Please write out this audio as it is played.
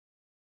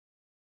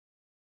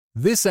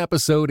This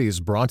episode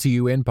is brought to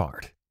you in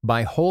part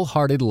by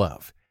Wholehearted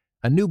Love,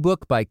 a new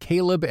book by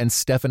Caleb and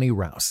Stephanie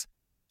Rouse.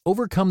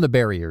 Overcome the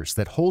barriers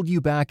that hold you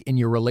back in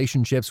your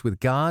relationships with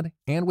God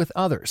and with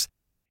others,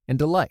 and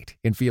delight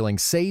in feeling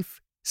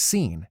safe,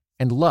 seen,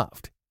 and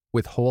loved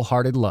with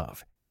Wholehearted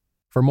Love.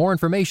 For more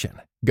information,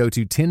 go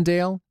to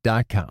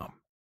Tyndale.com.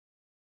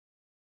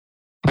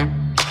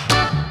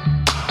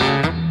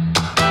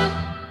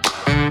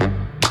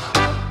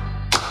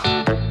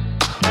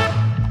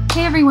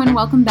 Hey everyone,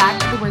 welcome back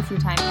to the Worth Your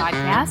Time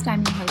podcast.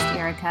 I'm your host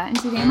Erica, and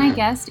today my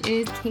guest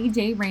is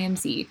KJ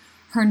Ramsey.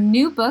 Her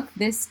new book,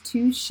 This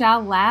Too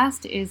Shall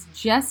Last, is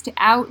just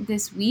out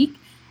this week,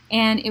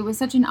 and it was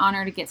such an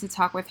honor to get to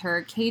talk with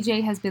her.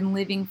 KJ has been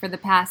living for the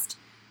past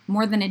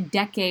more than a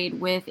decade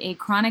with a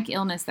chronic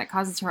illness that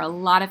causes her a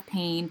lot of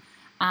pain,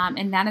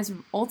 and that is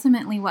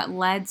ultimately what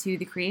led to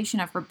the creation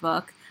of her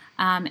book.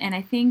 And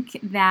I think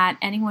that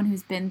anyone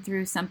who's been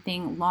through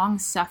something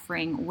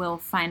long-suffering will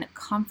find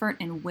comfort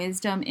and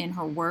wisdom in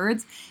her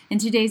words. In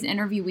today's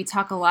interview, we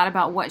talk a lot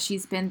about what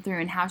she's been through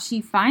and how she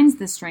finds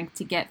the strength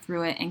to get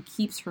through it and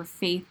keeps her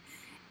faith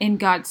in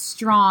God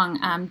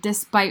strong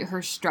despite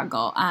her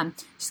struggle.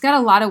 She's got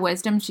a lot of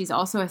wisdom. She's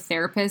also a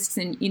therapist,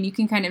 and you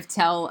can kind of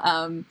tell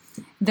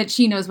that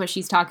she knows what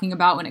she's talking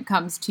about when it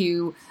comes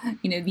to,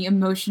 the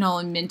emotional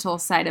and mental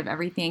side of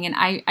everything. And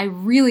I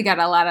really got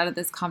a lot out of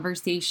this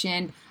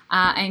conversation.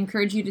 I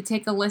encourage you to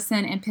take a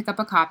listen and pick up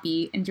a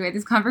copy. Enjoy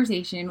this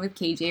conversation with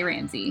KJ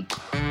Ramsey.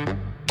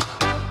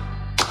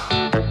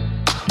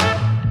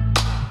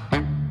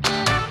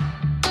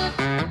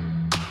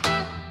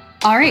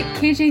 All right,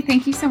 KJ,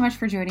 thank you so much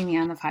for joining me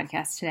on the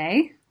podcast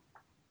today.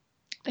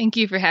 Thank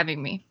you for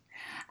having me.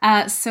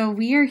 So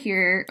we are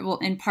here,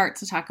 in part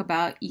to talk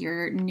about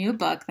your new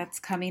book that's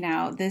coming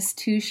out, This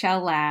Too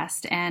Shall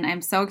Last. And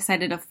I'm so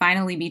excited to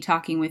finally be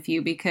talking with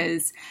you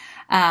because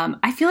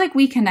I feel like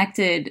we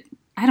connected,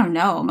 I don't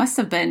know, I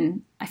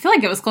feel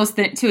like it was close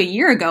to a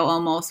year ago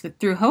almost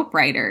through Hope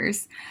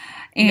Writers.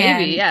 And,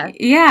 maybe, yeah.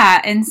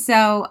 Yeah. And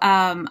so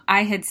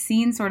I had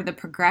seen sort of the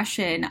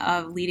progression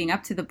of leading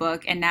up to the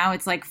book. And now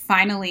it's like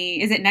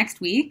finally, is it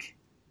next week?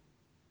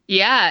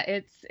 Yeah,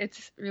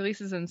 it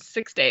releases in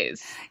 6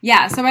 days.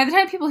 Yeah, so by the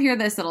time people hear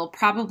this, it'll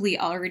probably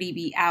already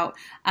be out.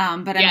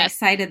 But I'm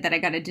excited that I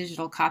got a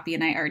digital copy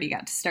and I already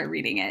got to start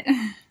reading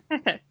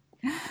it.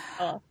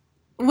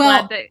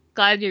 Well,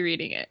 glad you're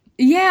reading it.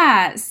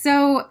 Yeah,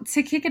 so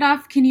to kick it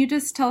off, can you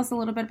just tell us a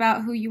little bit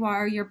about who you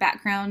are, your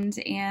background,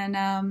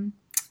 and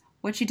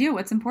what you do,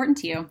 what's important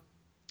to you?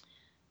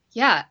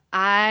 Yeah,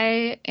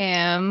 I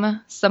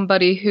am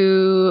somebody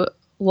who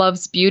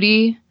loves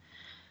beauty,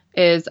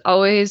 is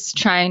always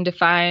trying to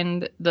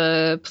find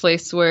the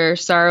place where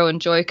sorrow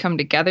and joy come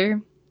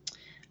together.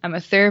 I'm a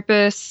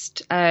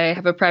therapist. I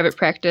have a private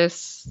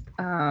practice.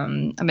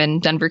 I'm in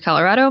Denver,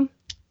 Colorado,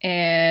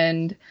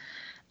 and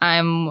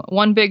I'm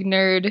one big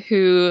nerd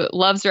who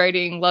loves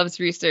writing, loves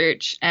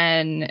research,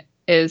 and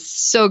is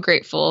so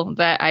grateful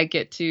that I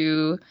get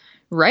to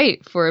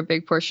write for a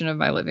big portion of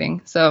my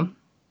living. So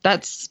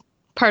that's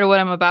part of what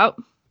I'm about.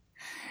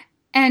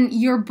 And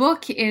your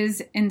book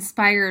is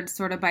inspired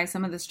sort of by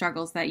some of the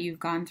struggles that you've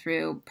gone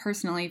through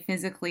personally,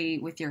 physically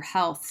with your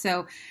health.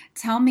 So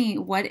tell me,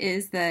 what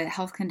is the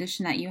health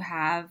condition that you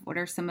have? What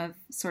are some of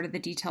sort of the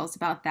details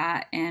about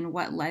that? And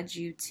what led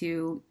you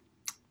to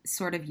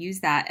sort of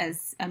use that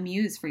as a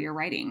muse for your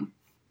writing?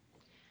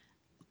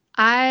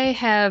 I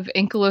have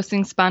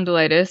ankylosing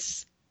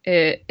spondylitis,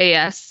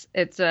 AS.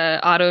 It's an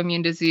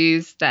autoimmune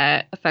disease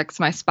that affects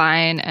my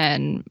spine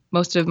and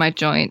most of my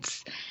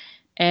joints.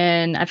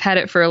 And I've had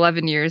it for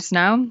 11 years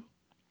now.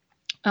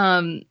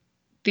 The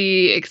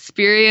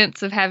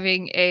experience of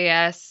having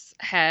AS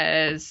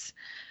has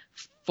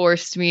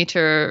forced me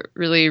to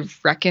really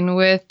reckon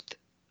with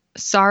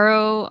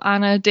sorrow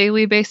on a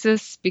daily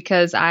basis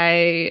because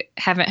I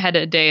haven't had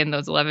a day in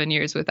those 11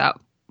 years without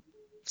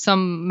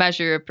some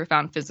measure of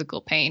profound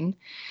physical pain.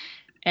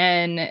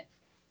 But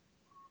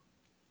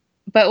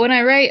when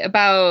I write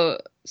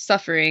about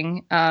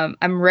suffering,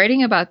 I'm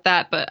writing about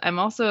that, but I'm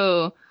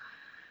also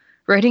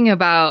writing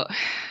about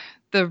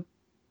the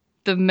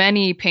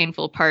many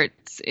painful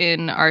parts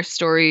in our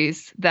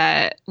stories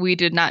that we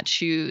did not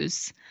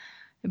choose,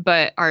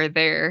 but are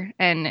there,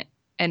 and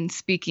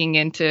speaking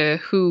into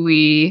who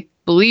we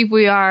believe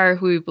we are,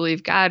 who we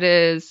believe God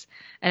is,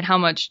 and how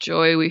much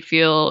joy we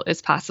feel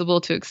is possible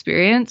to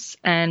experience.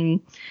 And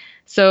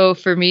so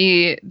for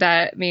me,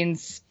 that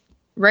means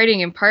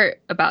writing in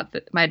part about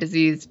my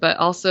disease, but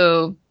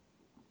also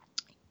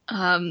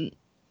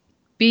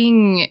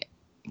being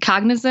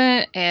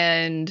cognizant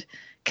and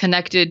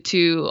connected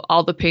to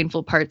all the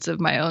painful parts of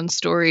my own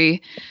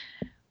story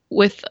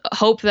with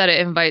hope that it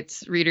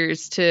invites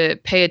readers to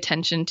pay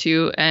attention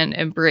to and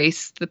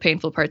embrace the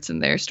painful parts in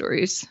their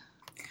stories.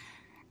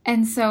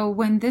 And so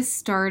when this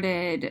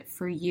started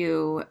for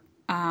you,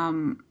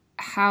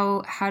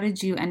 how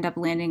did you end up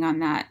landing on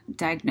that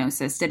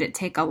diagnosis? Did it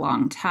take a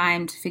long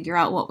time to figure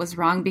out what was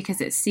wrong?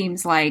 Because it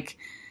seems like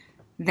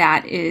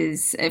that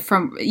is,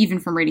 from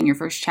reading your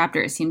first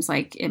chapter, it seems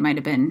like it might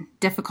have been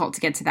difficult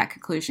to get to that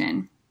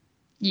conclusion.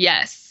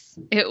 Yes,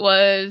 it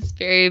was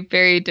very,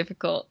 very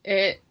difficult.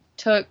 It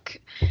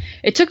took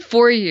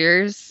 4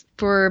 years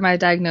for my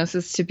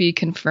diagnosis to be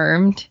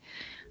confirmed.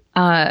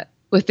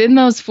 Within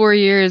those 4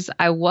 years,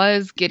 I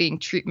was getting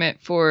treatment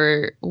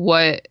for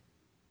what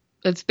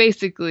it's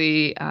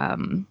basically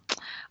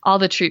all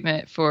the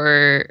treatment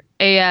for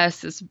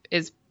AS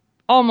is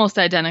almost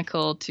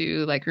identical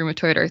to like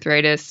rheumatoid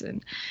arthritis,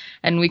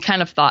 and we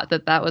kind of thought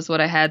that was what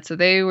I had. So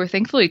they were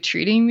thankfully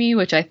treating me,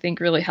 which I think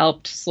really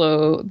helped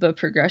slow the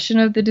progression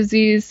of the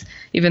disease,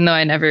 even though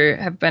I never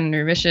have been in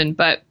remission.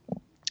 But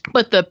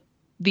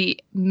the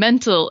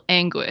mental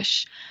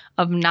anguish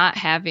of not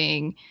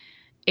having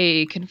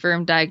a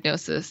confirmed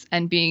diagnosis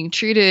and being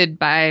treated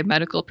by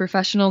medical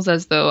professionals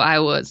as though I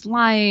was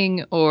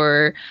lying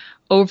or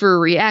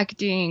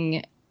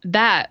overreacting,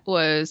 that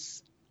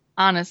was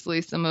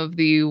honestly some of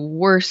the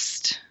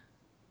worst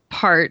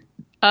part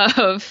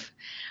of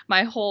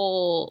my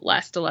whole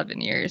last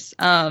 11 years.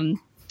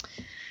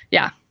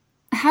 Yeah.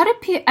 How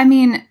did I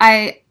mean,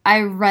 I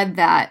read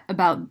that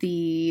about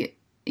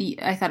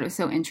I thought it was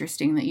so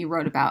interesting that you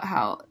wrote about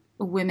how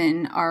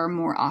women are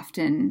more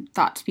often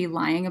thought to be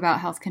lying about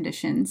health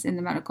conditions in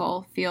the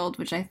medical field,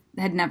 which I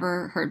had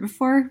never heard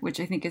before, which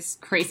I think is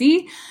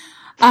crazy.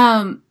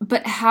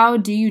 But how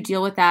do you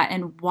deal with that,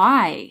 and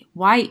why?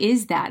 Why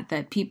is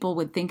that people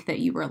would think that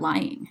you were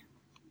lying?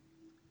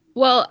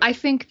 Well, I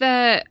think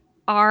that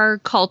our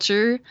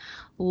culture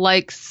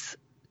likes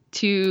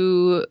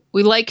to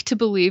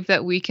believe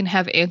that we can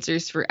have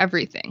answers for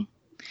everything.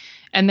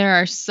 And there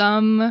are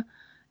some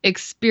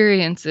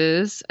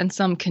experiences and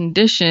some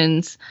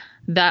conditions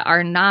that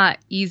are not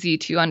easy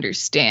to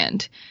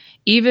understand.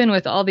 Even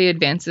with all the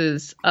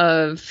advances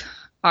of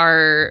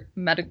our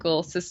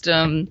medical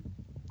system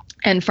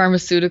and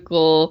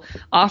pharmaceutical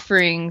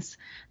offerings,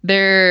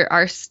 there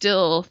are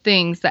still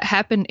things that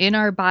happen in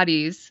our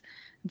bodies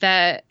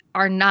that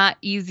are not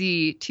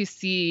easy to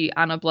see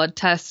on a blood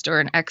test or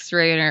an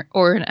X-ray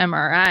or an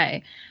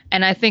MRI.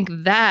 And I think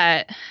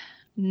that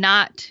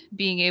not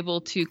being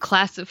able to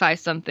classify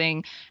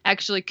something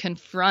actually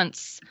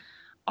confronts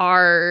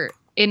our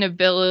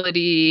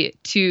inability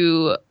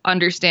to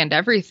understand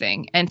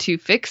everything and to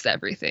fix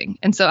everything.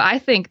 And so I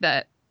think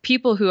that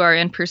people who are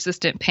in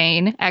persistent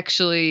pain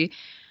actually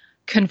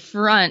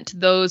confront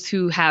those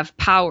who have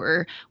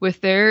power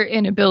with their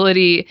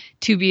inability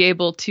to be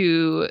able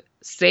to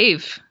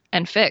save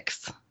and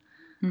fix.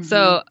 Mm-hmm.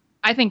 So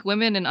I think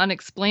women in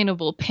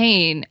unexplainable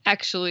pain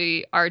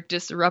actually are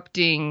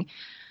disrupting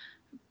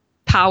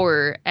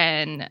power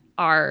and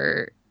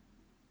our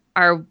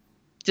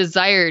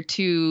desire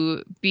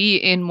to be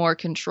in more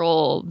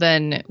control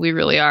than we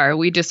really are.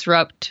 We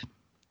disrupt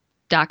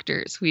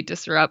doctors, we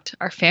disrupt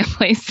our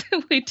families,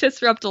 we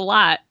disrupt a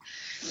lot.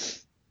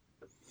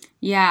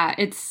 Yeah,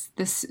 it's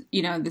this,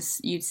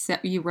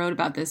 you wrote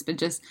about this, but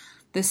just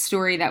the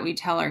story that we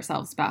tell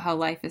ourselves about how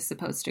life is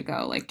supposed to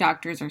go. Like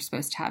doctors are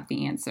supposed to have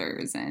the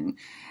answers, and,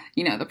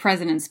 the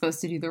president's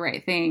supposed to do the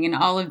right thing, and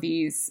all of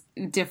these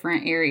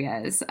different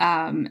areas.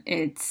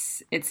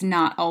 It's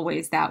not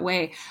always that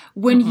way.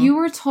 When you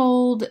were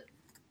told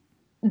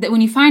that,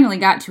 when you finally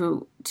got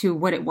to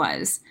what it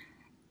was,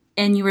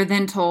 and you were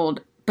then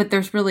told, but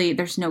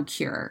there's no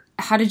cure,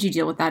 how did you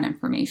deal with that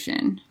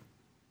information?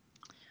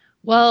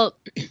 Well,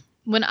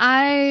 when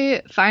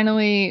we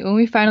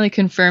finally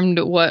confirmed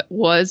what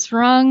was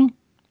wrong,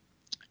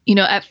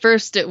 at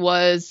first it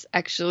was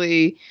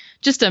actually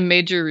just a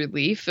major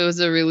relief. It was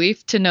a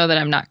relief to know that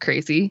I'm not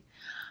crazy.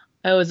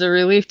 It was a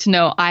relief to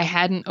know I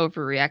hadn't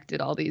overreacted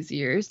all these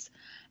years.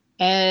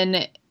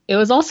 And it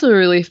was also a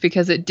relief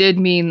because it did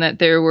mean that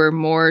there were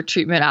more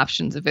treatment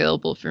options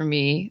available for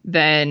me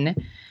than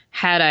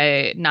had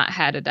I not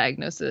had a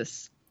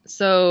diagnosis.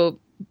 So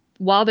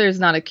while there's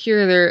not a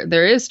cure,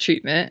 there is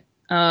treatment.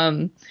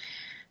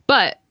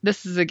 But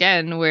this is,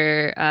 again,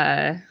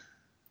 where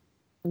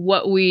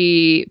what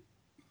we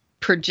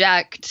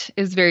project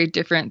is very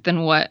different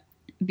than what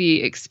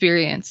the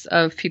experience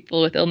of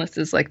people with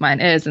illnesses like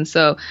mine is. And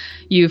so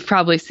you've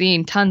probably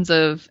seen tons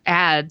of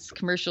ads,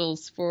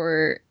 commercials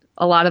for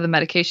a lot of the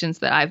medications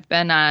that I've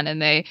been on,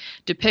 and they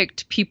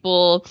depict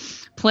people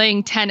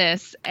playing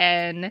tennis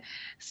and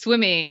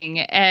swimming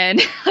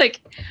and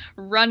like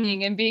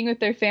running and being with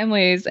their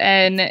families.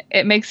 And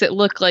it makes it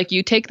look like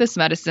you take this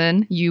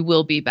medicine, you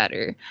will be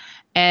better.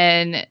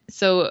 And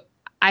so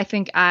I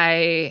think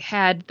I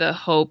had the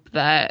hope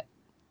that,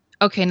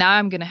 okay, now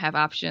I'm going to have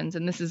options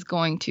and this is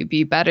going to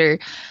be better.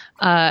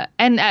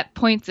 And at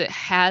points it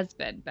has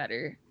been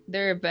better.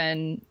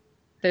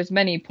 There's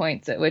many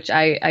points at which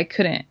I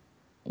couldn't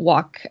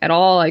walk at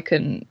all. I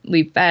couldn't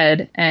leave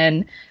bed,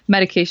 and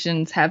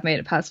medications have made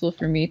it possible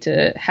for me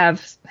to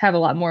have a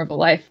lot more of a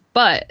life,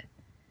 but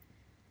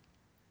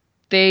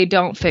they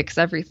don't fix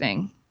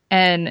everything.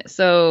 And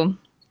so,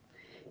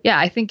 yeah,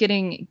 I think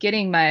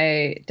getting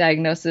my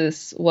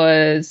diagnosis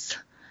was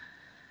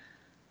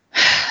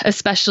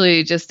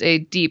especially just a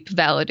deep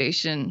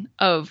validation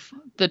of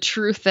the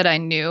truth that I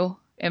knew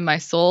in my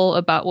soul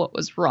about what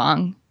was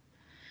wrong.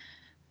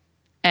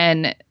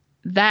 And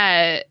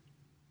that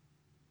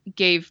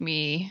gave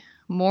me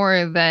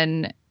more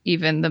than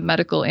even the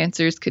medical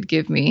answers could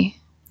give me.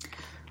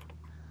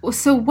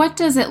 So what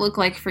does it look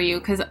like for you?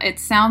 Because it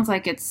sounds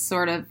like it's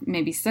sort of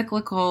maybe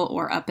cyclical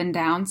or up and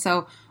down.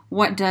 So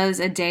what does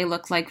a day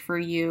look like for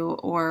you,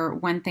 or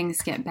when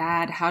things get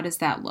bad, how does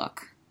that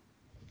look?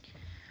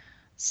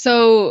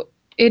 So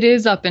it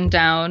is up and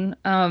down.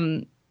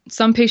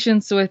 Some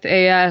patients with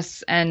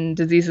AS and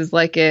diseases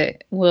like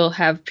it will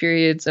have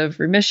periods of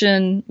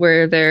remission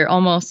where they're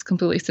almost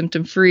completely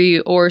symptom-free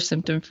or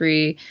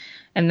symptom-free,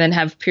 and then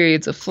have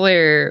periods of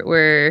flare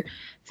where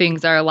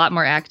things are a lot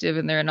more active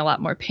and they're in a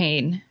lot more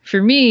pain.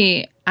 For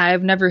me,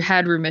 I've never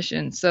had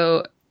remission,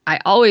 so I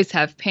always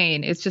have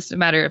pain. It's just a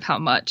matter of how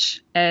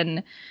much.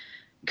 And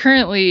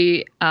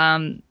currently,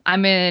 I'm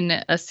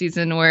in a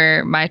season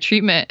where my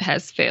treatment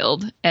has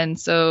failed, and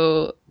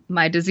so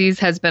my disease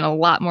has been a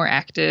lot more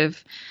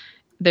active.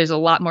 There's a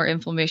lot more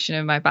inflammation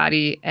in my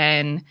body,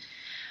 and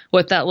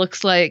what that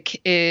looks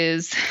like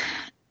is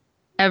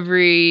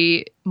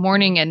every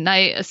morning and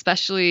night,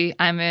 especially,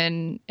 I'm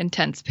in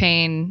intense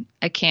pain.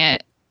 I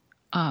can't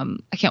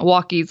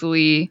walk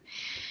easily.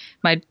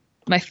 My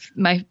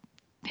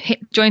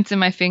joints in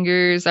my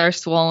fingers are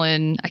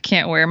swollen. I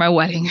can't wear my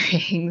wedding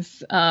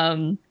rings.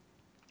 I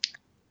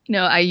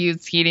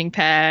use heating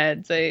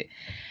pads. It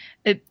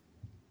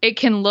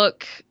can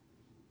look.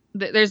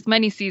 There's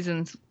many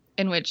seasons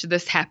in which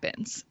this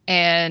happens,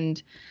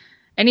 and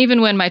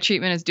even when my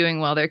treatment is doing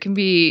well, there can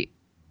be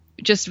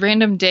just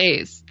random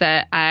days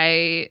that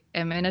I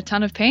am in a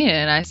ton of pain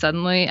and I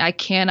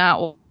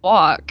cannot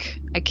walk.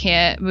 I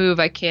can't move.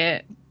 I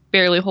can't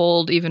barely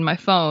hold even my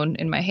phone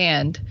in my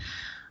hand.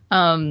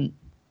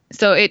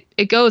 So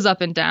it goes up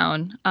and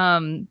down.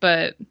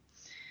 But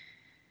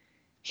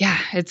yeah,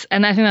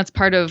 and I think that's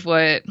part of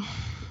why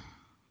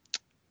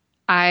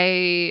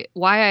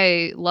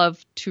I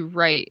love to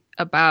write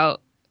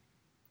about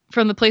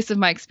from the place of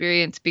my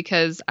experience,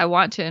 because I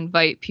want to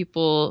invite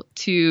people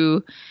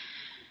to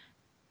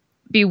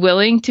be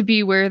willing to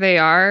be where they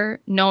are,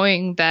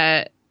 knowing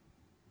that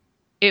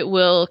it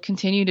will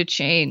continue to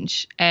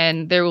change,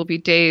 and there will be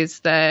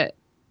days that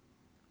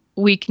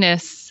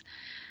weakness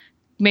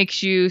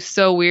makes you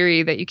so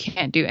weary that you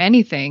can't do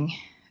anything,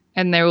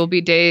 and there will be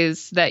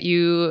days that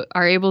you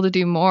are able to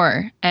do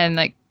more, and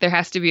like there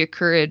has to be a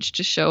courage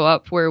to show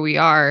up where we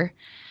are,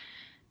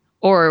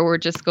 or we're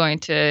just going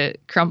to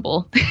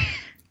crumble.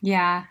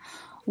 Yeah.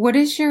 What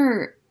is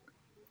your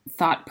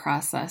thought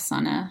process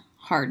on a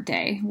hard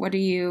day? What are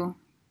you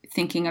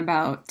thinking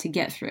about to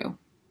get through?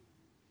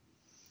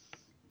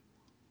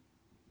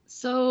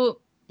 So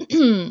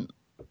on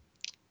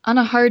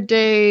a hard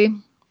day,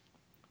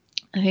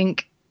 I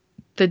think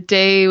the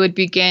day would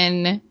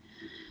begin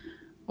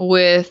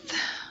with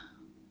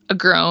a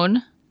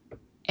groan,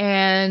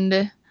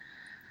 and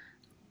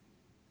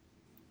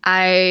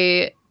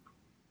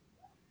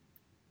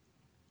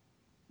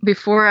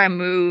before I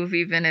move,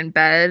 even in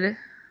bed,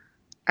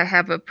 I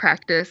have a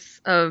practice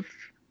of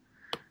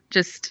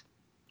just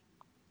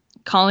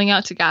calling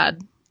out to God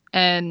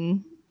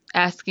and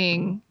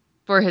asking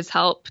for his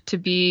help to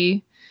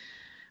be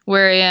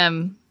where I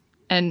am.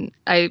 And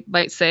I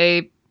might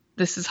say,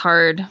 this is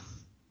hard.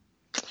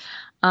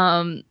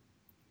 Because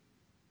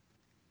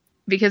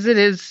it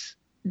is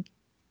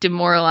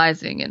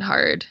demoralizing and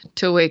hard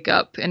to wake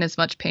up in as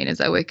much pain as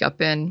I wake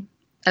up in,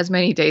 as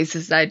many days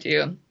as I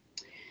do.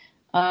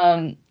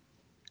 And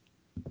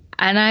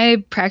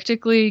I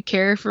practically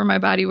care for my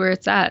body where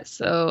it's at.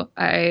 So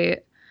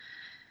every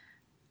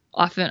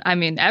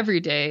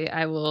day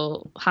I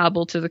will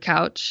hobble to the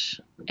couch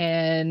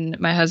and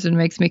my husband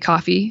makes me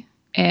coffee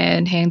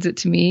and hands it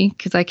to me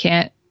because I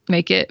can't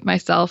make it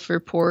myself or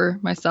pour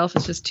myself.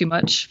 It's just too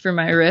much for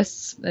my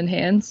wrists and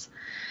hands.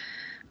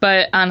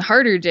 But on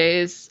harder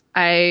days,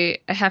 I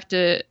have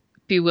to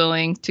be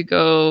willing to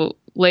go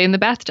lay in the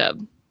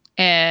bathtub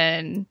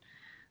and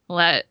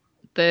let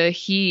the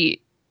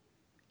heat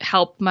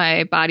help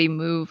my body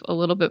move a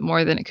little bit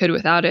more than it could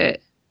without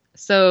it.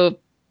 So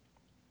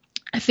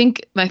I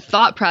think my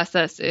thought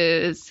process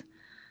is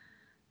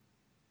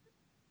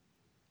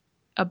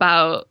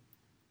about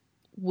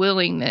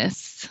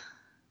willingness.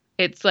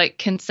 It's like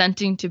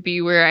consenting to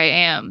be where I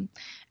am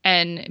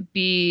and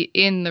be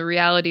in the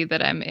reality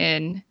that I'm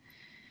in,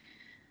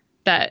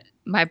 that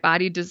my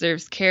body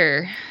deserves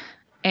care,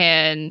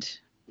 and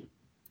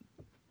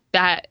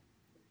that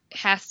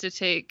has to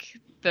take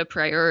the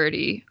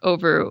priority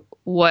over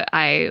what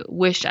I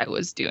wish I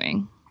was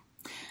doing.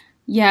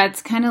 Yeah,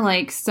 it's kind of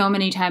like so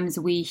many times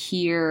I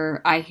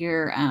hear,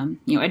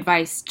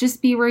 advice,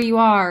 just be where you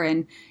are,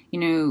 and,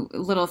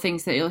 little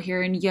things that you'll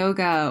hear in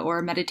yoga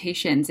or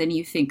meditations, and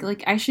you think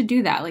like, I should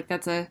do that. Like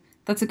that's a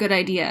good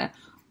idea.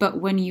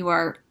 But when you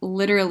are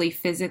literally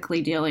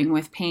physically dealing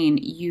with pain,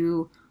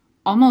 you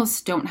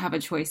almost don't have a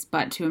choice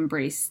but to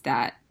embrace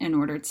that in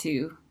order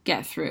to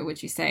get through,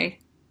 would you say?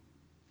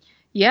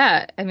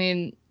 Yeah. I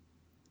mean,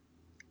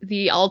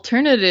 the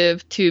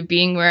alternative to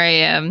being where I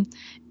am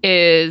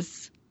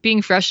is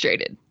being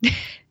frustrated.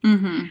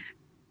 Mm-hmm.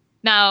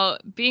 Now,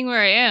 being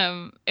where I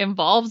am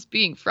involves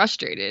being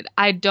frustrated.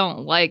 I don't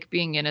like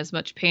being in as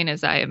much pain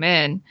as I am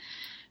in,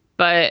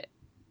 but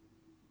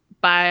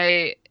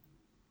by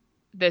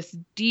this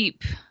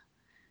deep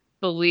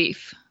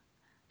belief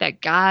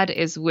that God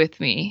is with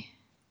me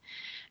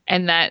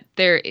and that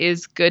there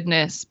is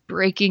goodness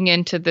breaking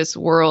into this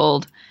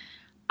world,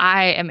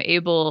 I am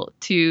able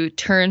to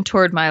turn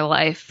toward my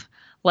life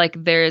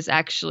like there is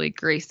actually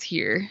grace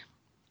here.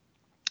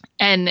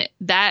 And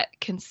that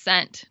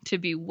consent to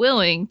be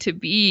willing to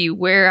be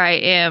where I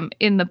am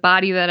in the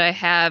body that I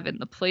have, in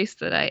the place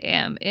that I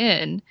am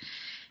in,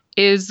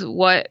 is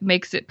what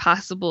makes it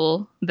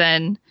possible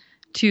then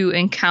to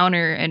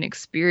encounter and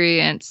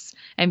experience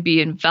and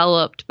be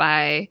enveloped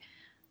by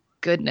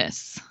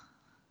goodness.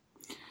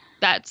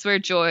 That's where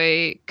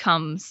joy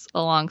comes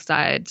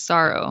alongside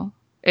sorrow.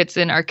 It's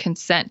in our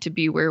consent to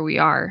be where we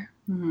are.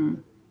 Mm-hmm.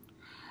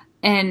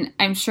 And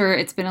I'm sure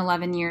it's been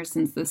 11 years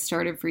since this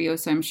started for you,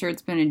 so I'm sure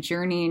it's been a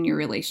journey in your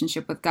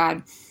relationship with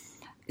God.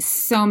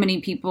 So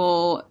many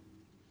people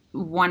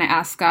want to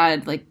ask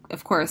God, like,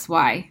 of course,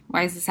 why?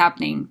 Why is this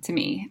happening to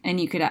me? And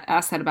you could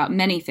ask that about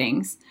many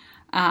things.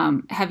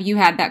 Have you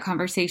had that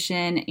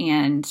conversation?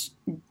 And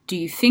do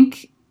you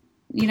think,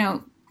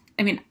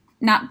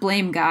 not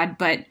blame God,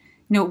 but,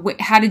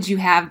 how did you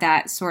have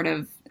that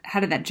how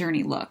did that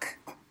journey look?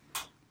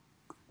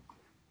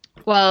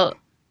 Well,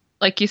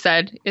 like you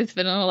said, it's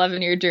been an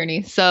 11-year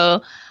journey,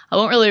 so I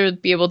won't really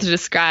be able to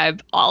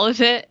describe all of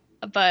it,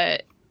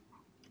 but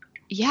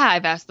yeah,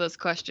 I've asked those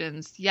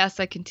questions. Yes,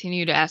 I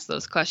continue to ask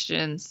those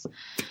questions.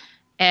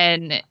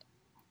 And,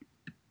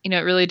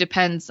 it really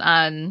depends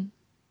on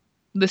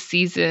the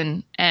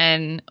season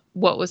and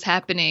what was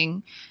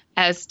happening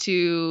as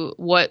to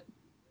what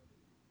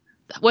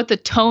the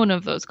tone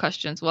of those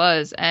questions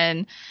was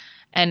and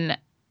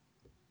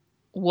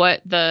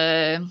what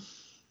the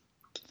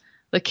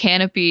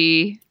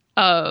canopy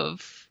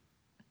of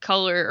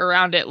color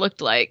around it looked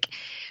like.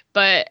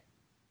 But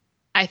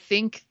I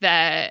think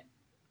that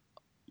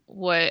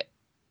what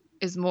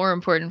is more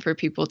important for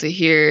people to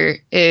hear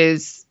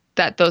is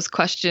that those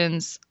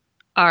questions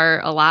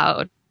are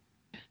allowed,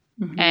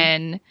 mm-hmm.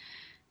 and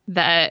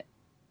that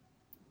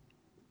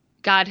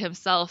God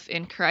himself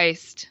in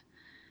Christ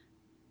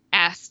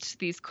asked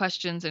these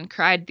questions and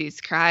cried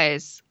these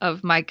cries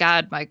of, my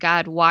God,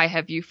 why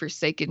have you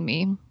forsaken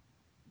me?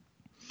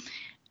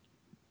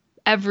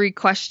 Every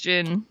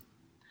question,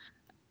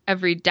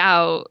 every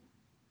doubt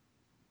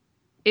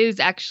is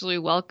actually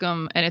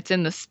welcome, and it's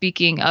in the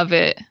speaking of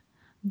it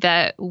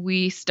that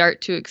we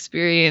start to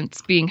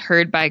experience being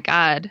heard by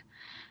God,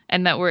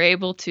 and that we're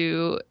able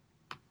to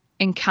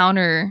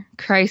encounter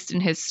Christ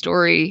in his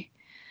story,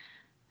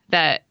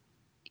 that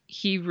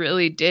he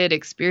really did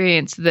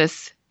experience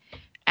this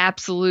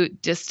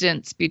absolute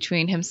distance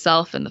between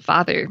himself and the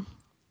Father.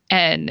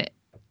 And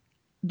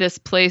this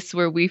place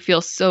where we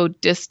feel so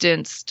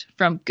distanced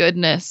from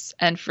goodness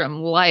and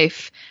from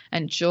life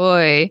and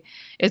joy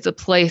is a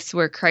place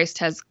where Christ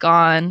has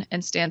gone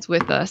and stands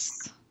with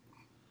us.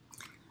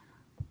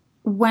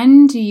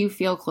 When do you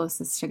feel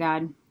closest to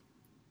God?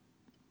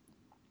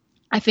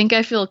 I think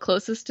I feel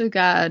closest to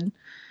God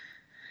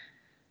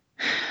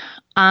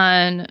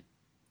on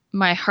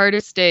my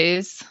hardest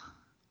days,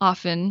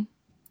 often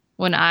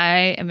when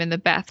I am in the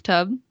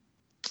bathtub.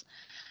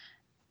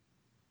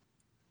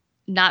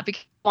 Not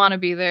because I want to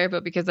be there,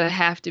 but because I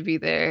have to be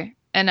there.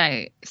 And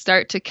I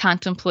start to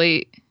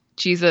contemplate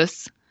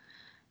Jesus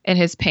and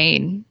his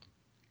pain.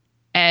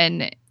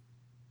 And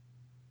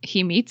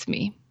he meets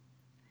me.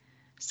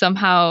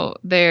 Somehow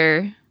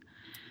there,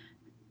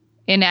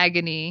 in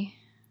agony,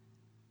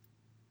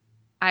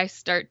 I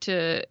start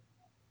to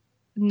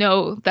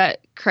know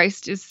that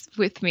Christ is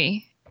with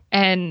me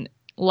and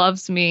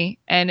loves me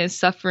and is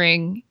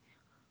suffering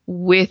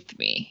with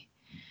me.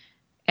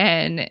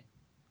 And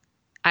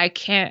I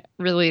can't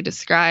really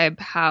describe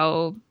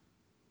how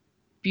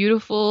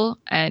beautiful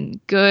and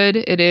good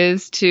it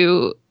is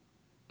to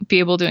be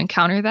able to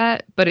encounter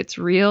that, but it's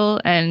real,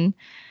 and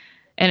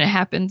it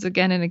happens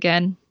again and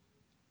again.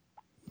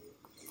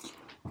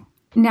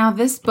 Now,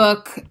 this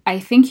book, I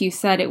think you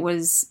said it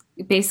was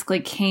basically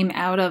came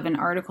out of an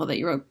article that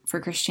you wrote for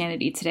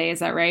Christianity Today. Is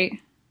that right?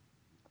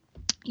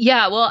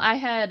 Yeah, well, I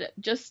had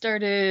just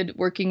started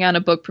working on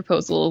a book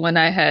proposal when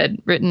I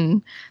had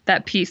written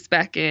that piece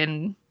back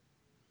in,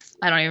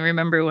 I don't even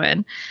remember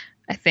when,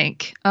 I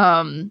think.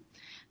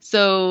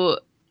 So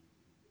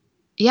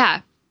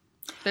yeah,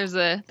 there's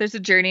a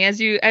journey, as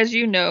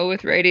you know,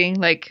 with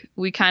writing. Like,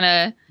 we kind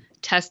of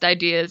test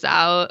ideas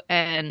out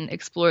and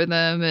explore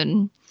them,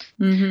 and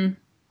mm-hmm.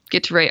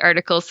 get to write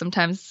articles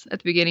sometimes at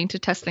the beginning to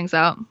test things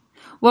out.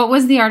 What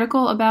was the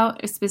article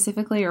about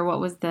specifically, or what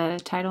was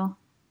the title?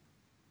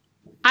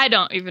 I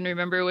don't even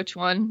remember which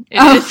one it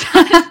is.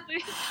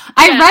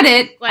 I read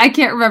it. I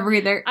can't remember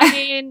either. I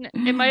mean,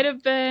 it might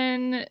have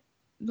been,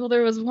 well,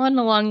 there was one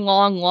a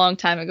long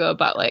time ago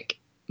about, like,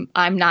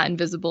 I'm not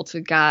invisible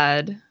to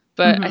God,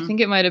 but mm-hmm. I think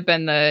it might have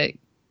been the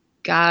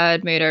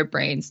God made our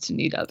brains to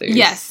need others.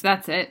 Yes,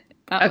 that's it.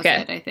 That was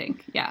it, I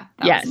think. Yeah,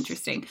 that was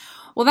interesting.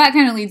 Well, that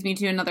kind of leads me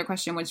to another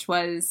question, which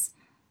was,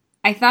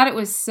 I thought it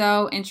was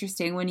so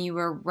interesting when you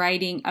were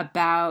writing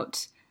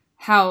about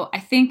how, I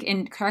think,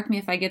 and correct me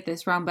if I get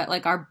this wrong, but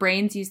like our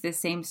brains use the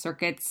same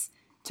circuits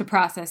to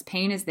process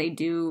pain as they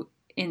do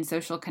in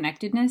social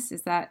connectedness.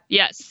 Is that?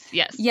 Yes.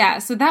 Yeah.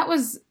 So that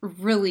was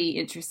really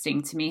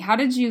interesting to me. How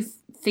did you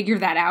figure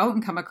that out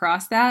and come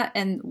across that?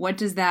 And what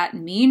does that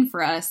mean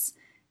for us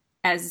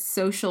as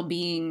social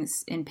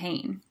beings in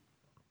pain?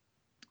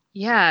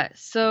 Yeah.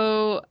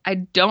 So I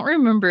don't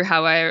remember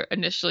how I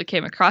initially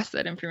came across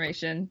that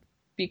information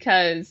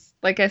because,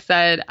 like I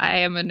said, I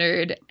am a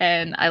nerd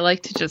and I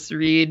like to just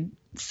read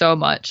so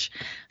much.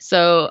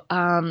 So,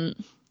 I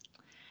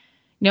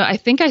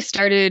think I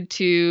started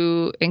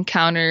to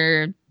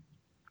encounter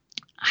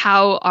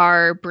how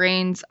our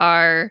brains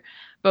are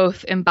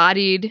both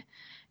embodied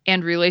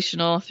and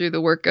relational through the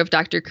work of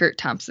Dr. Kurt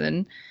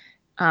Thompson,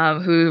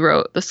 who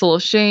wrote The Soul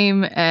of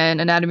Shame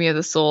and Anatomy of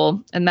the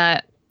Soul.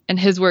 And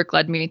his work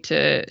led me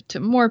to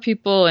more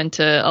people and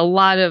to a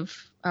lot of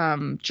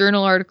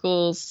journal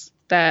articles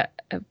that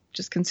I've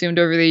just consumed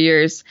over the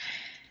years.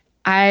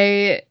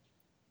 When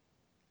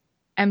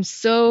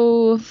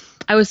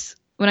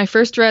I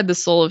first read The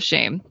Soul of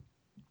Shame,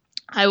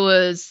 I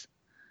was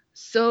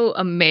so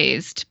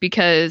amazed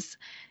because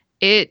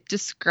it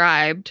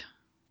described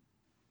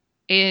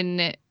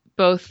in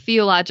both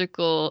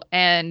theological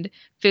and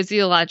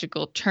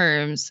physiological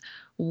terms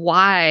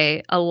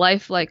why a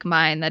life like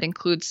mine that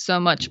includes so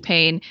much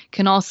pain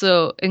can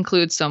also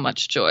include so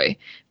much joy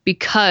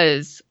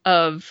because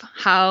of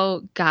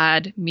how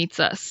God meets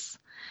us.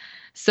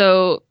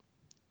 So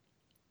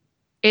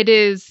it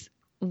is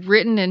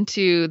written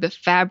into the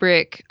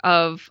fabric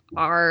of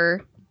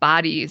our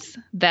bodies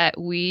that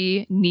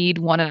we need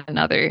one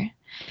another.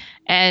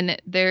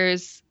 And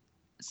there's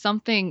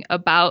something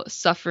about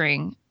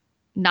suffering,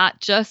 not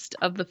just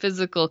of the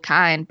physical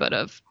kind, but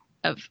of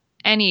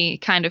any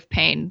kind of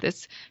pain,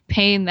 this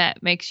pain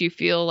that makes you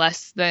feel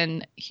less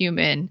than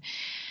human,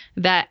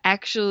 that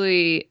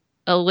actually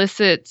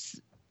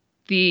elicits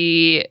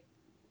the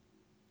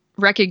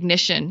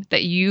recognition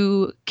that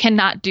you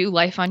cannot do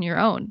life on your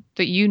own,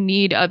 that you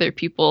need other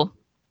people.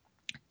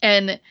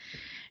 And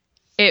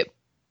it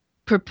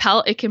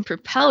can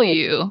propel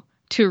you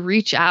to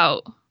reach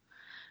out,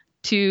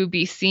 to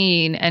be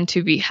seen and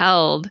to be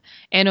held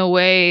in a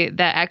way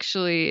that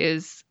actually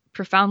is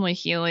profoundly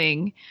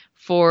healing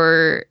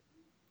for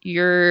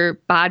your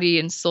body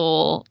and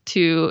soul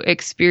to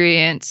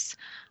experience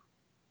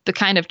the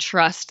kind of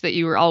trust that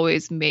you were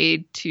always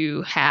made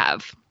to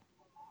have.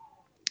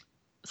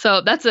 So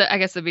that's I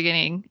guess the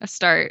beginning, a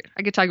start.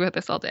 I could talk about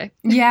this all day.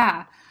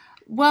 Yeah.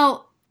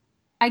 Well,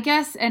 I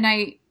guess, and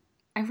I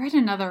read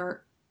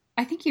another,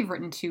 I think you've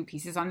written 2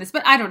 pieces on this,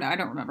 but I don't know. I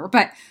don't remember.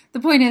 But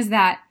the point is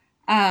that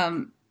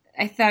I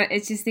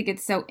think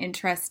it's so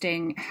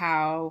interesting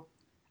how,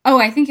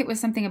 I think it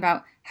was something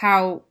about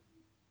how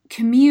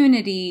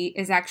community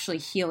is actually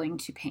healing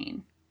to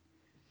pain.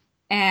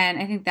 And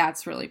I think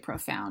that's really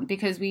profound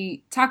because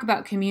we talk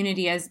about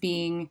community as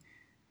being,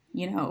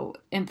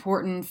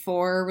 important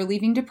for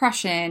relieving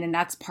depression. And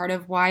that's part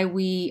of why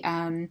we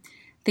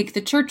think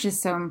the church is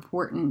so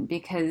important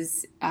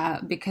because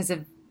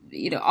of,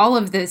 all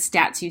of the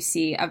stats you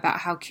see about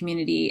how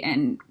community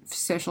and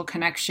social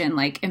connection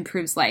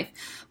improves life.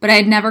 But I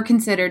had never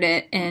considered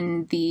it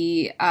in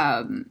the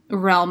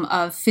realm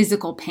of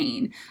physical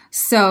pain.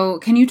 So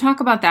can you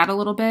talk about that a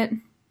little bit?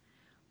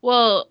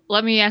 Well,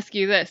 let me ask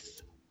you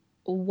this.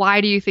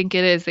 Why do you think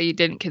it is that you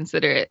didn't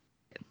consider it?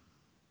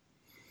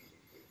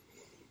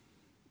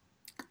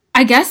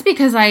 I guess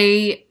because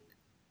I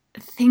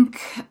think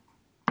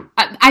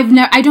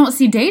I don't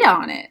see data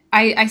on it.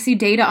 I see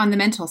data on the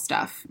mental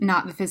stuff,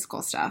 not the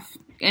physical stuff.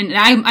 And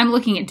I'm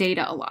looking at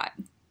data a lot.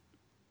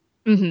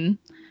 Mm-hmm.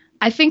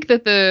 I think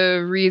that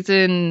the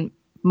reason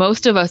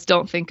most of us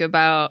don't think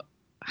about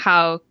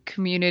how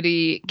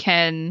community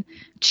can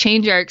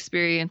change our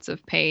experience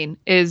of pain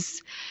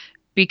is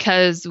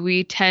because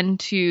we tend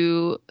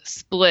to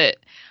split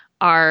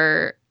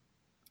our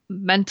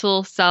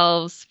mental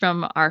selves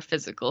from our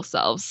physical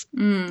selves.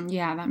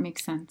 Yeah, that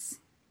makes sense.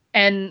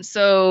 And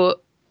so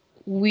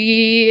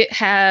we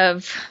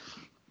have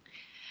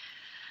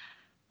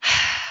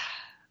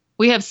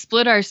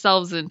split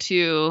ourselves in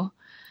 2.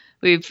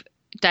 We've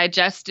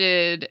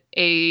digested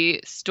a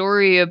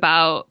story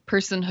about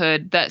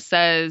personhood that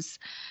says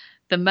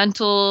the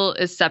mental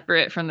is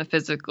separate from the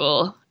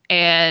physical,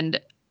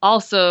 and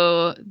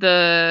also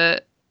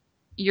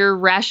your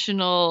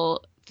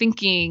rational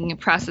thinking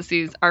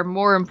processes are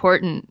more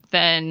important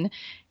than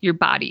your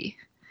body.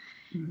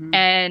 Mm-hmm.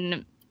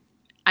 And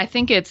I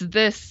think it's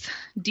this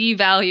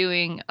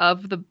devaluing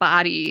of the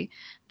body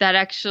that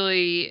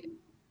actually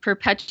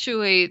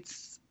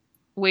perpetuates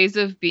ways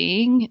of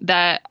being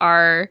that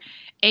are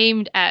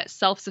aimed at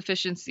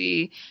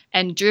self-sufficiency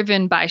and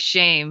driven by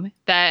shame,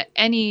 that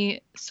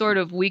any sort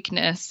of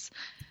weakness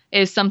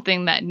is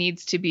something that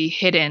needs to be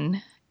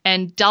hidden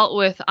and dealt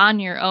with on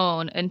your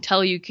own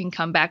until you can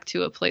come back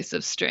to a place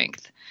of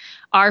strength.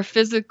 Our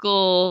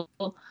physical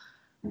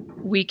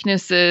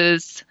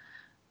weaknesses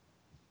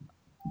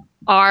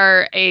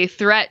are a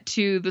threat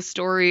to the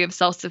story of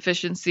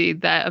self-sufficiency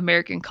that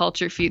American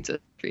culture feeds us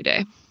every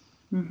day.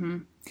 Mm-hmm.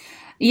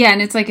 Yeah,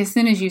 and it's like as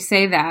soon as you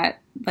say that,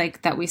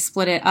 like that we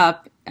split it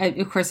up,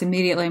 of course,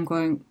 immediately I'm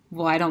going,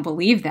 well, I don't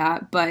believe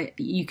that, but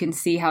you can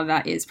see how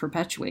that is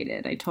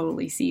perpetuated. I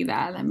totally see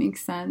that. That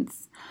makes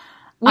sense.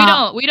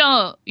 You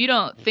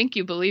don't think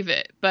you believe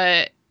it,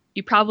 but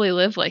you probably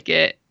live like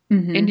it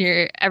in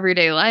your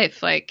everyday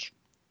life. Like,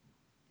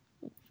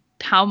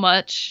 how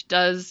much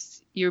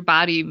does your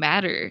body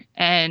matter?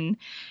 And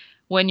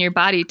when your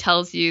body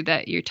tells you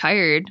that you're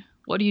tired,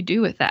 what do you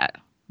do with that?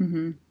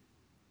 Mm-hmm.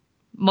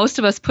 Most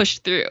of us push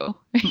through,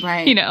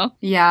 right?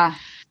 Yeah.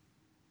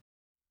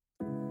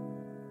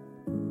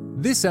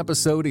 This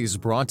episode is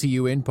brought to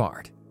you in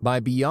part by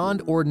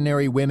Beyond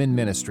Ordinary Women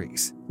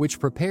Ministries, which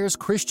prepares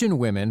Christian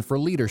women for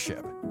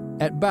leadership.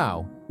 At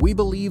BOW, we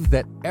believe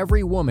that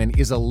every woman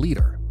is a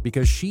leader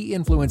because she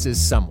influences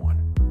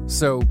someone.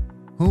 So,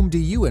 whom do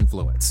you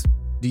influence?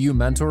 Do you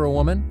mentor a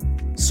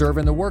woman? Serve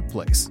in the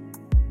workplace?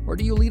 Or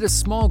do you lead a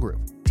small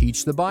group,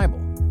 teach the Bible,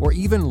 or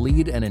even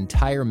lead an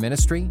entire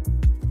ministry?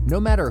 No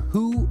matter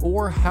who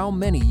or how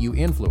many you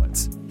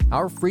influence,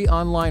 our free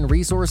online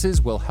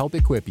resources will help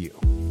equip you.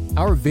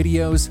 Our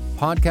videos,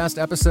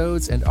 podcast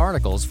episodes, and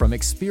articles from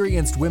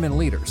experienced women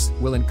leaders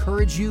will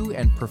encourage you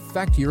and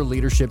perfect your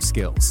leadership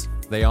skills.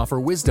 They offer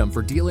wisdom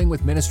for dealing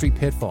with ministry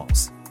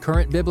pitfalls,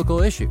 current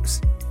biblical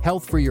issues,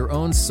 health for your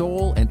own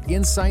soul, and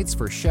insights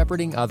for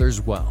shepherding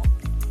others well.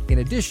 In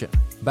addition,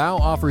 BOW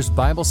offers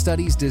Bible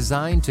studies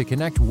designed to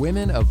connect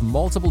women of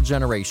multiple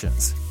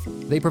generations.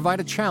 They provide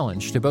a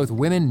challenge to both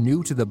women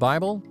new to the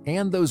Bible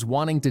and those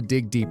wanting to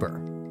dig deeper.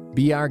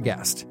 Be our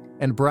guest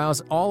and browse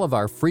all of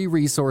our free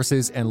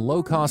resources and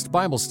low-cost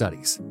Bible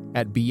studies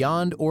at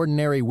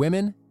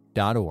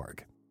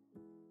beyondordinarywomen.org.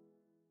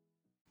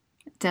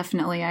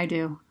 Definitely, I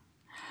do.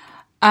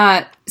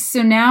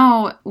 So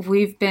now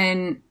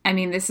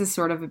this is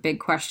sort of a big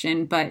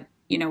question, but,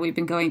 we've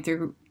been going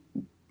through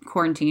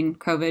quarantine,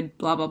 COVID,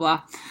 blah, blah,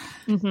 blah.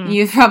 Mm-hmm.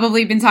 You've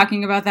probably been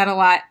talking about that a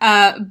lot.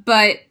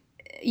 But,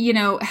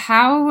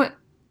 how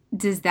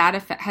does that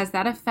has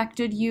that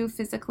affected you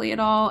physically at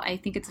all? I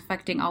think it's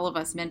affecting all of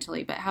us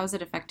mentally, but how is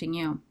it affecting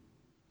you?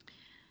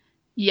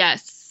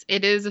 Yes,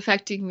 it is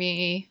affecting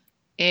me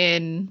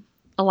in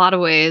a lot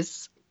of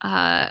ways.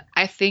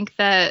 I think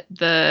that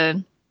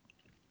the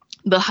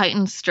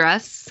heightened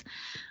stress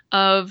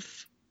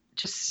of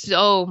just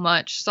so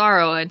much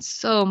sorrow and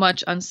so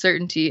much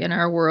uncertainty in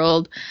our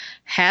world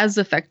has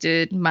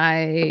affected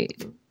my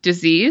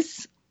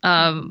disease.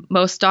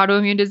 Most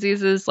autoimmune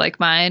diseases like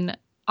mine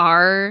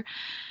are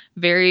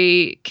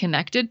very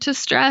connected to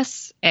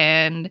stress,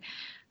 and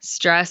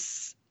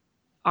stress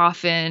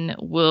often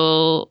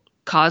will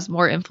cause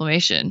more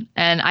inflammation.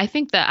 And I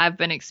think that I've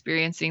been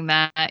experiencing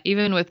that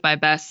even with my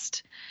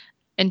best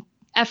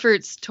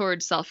efforts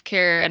towards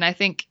self-care. And I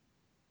think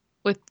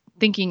with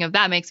thinking of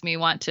that makes me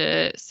want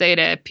to say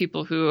to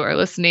people who are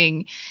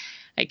listening,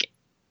 like,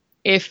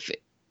 if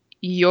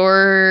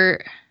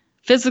your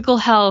physical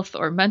health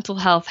or mental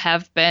health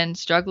have been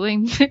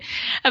struggling,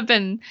 have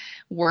been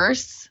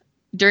worse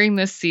during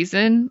this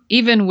season,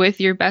 even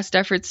with your best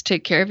efforts to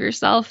take care of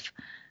yourself,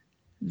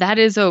 that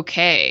is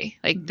okay.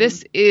 Like,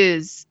 this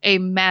is a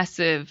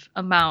massive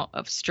amount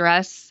of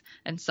stress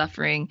and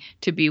suffering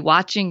to be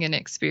watching and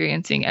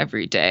experiencing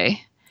every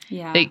day.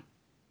 Yeah. Like,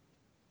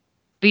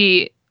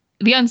 the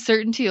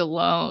uncertainty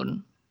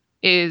alone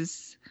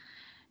is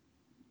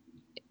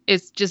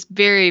just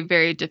very,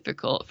 very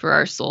difficult for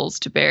our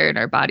souls to bear and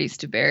our bodies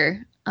to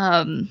bear.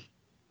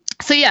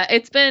 So yeah,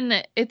 it's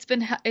been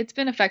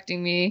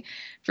affecting me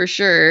for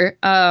sure.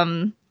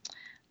 I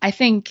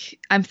think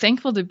I'm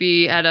thankful to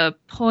be at a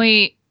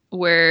point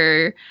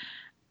where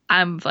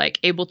I'm like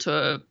able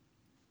to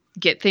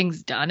get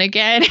things done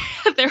again.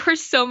 There were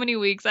so many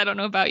weeks, I don't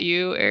know about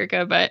you,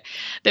 Erica, but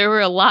there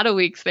were a lot of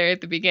weeks there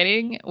at the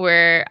beginning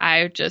where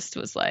I just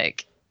was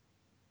like,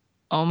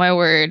 oh my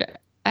word,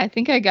 I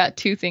think I got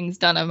 2 things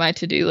done on my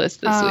to-do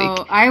list this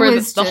week.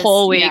 The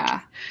whole week.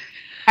 Yeah.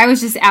 I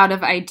was just out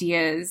of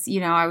ideas.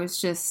 I was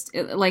just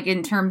like,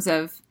 in terms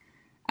of,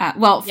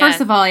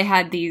 first of all, I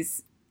had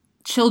these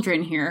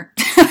children here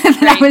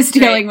that I was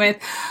dealing with,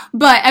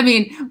 but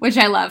which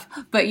I love,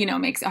 but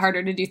makes it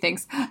harder to do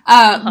things.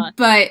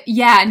 But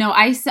yeah, no,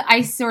 I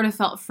sort of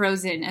felt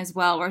frozen as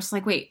well, where it's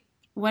like, wait,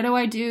 what do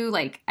I do?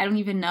 Like, I don't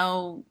even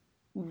know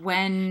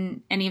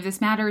when any of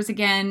this matters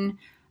again.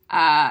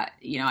 I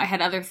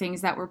had other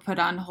things that were put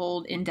on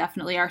hold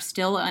indefinitely, are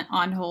still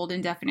on hold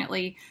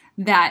indefinitely,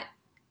 that,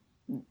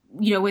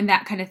 when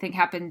that kind of thing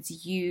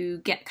happens, you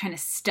get kind of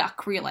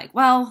stuck where you're like,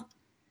 well,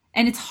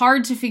 and it's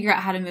hard to figure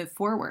out how to move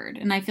forward.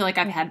 And I feel like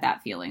I've had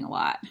that feeling a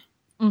lot.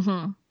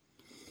 Mm-hmm.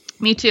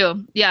 Me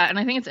too. Yeah. And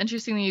I think it's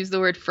interesting to use the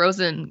word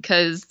frozen,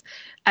 because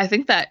I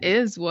think that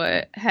is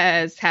what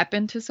has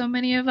happened to so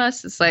many of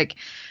us. It's like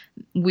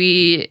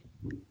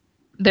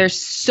there's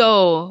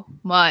so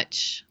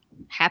much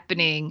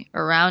happening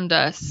around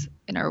us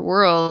in our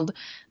world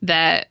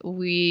that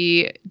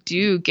we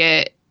do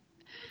get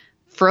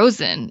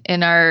frozen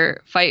in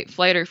our fight,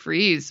 flight, or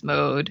freeze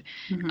mode,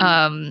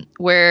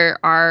 where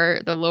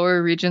the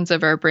lower regions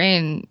of our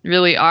brain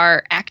really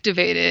are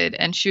activated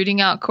and shooting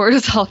out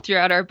cortisol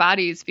throughout our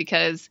bodies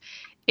because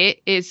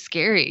it is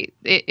scary.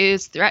 It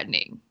is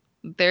threatening.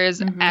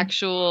 There's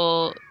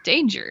actual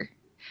danger.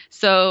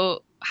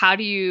 So how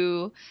do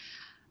you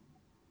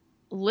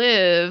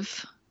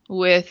live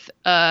with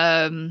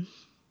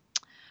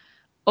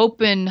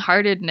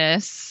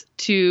open-heartedness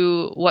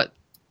to what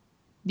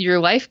your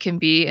life can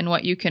be and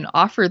what you can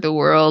offer the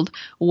world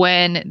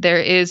when there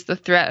is the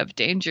threat of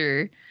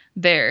danger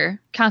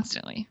there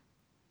constantly?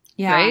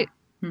 Yeah. Right?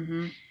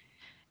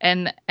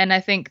 And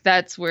I think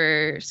that's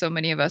where so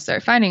many of us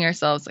are finding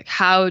ourselves. Like,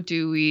 how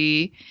do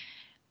we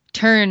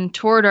turn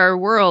toward our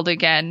world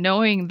again,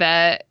 knowing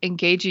that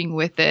engaging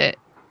with it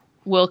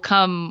will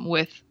come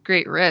with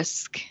great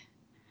risk?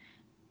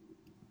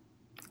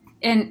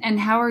 And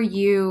how are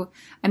you,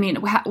 I mean,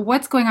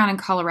 what's going on in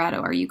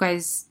Colorado? Are you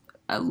guys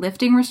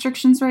lifting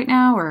restrictions right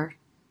now, or?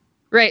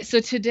 Right.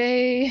 So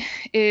today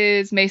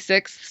is May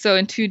 6th. So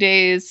in 2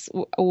 days,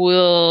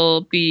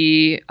 we'll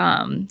be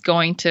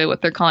going to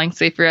what they're calling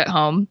Safer at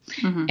Home.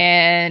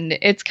 And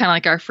it's kind of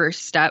like our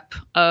first step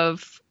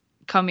of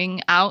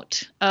coming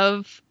out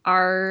of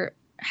our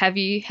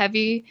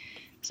heavy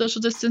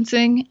social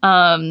distancing.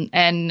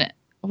 And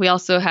we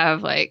also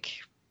have like,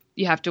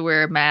 you have to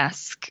wear a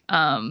mask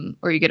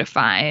or you get a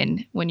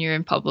fine when you're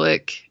in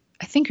public.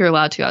 I think you're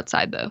allowed to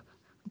outside, though,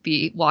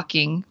 be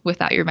walking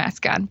without your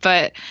mask on.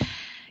 But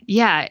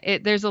yeah,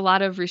 there's a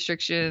lot of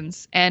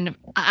restrictions. And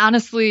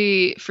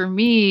honestly, for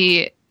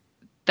me,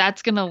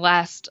 that's going to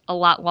last a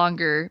lot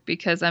longer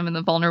because I'm in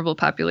the vulnerable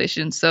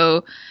population.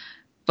 So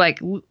like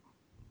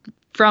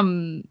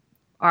from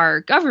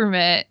our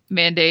government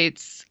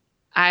mandates,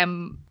 I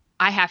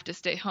have to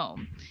stay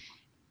home.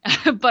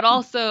 But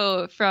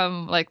also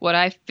from like what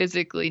I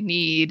physically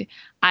need,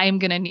 I'm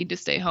going to need to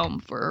stay home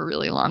for a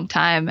really long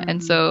time.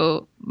 And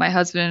so my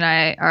husband and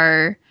I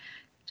are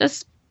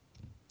just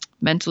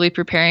mentally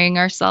preparing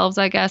ourselves,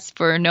 I guess,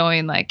 for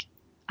knowing like,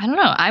 I don't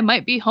know, I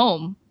might be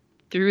home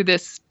through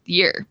this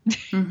year.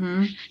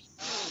 And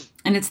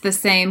it's the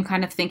same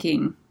kind of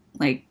thinking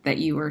like that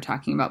you were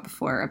talking about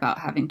before about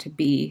having to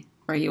be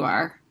where you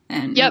are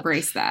and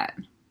embrace that.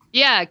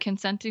 Yeah.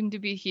 Consenting to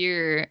be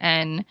here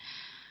and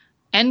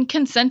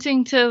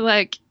consenting to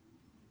like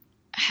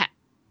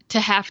to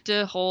have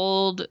to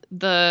hold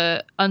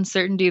the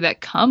uncertainty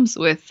that comes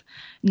with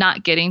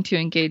not getting to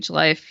engage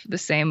life the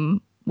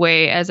same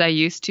way as I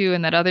used to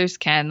and that others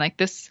can. Like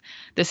this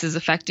is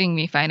affecting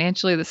me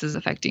financially. This is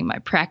affecting my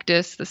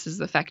practice. This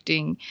is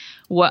affecting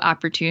what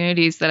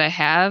opportunities that I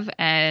have,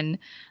 and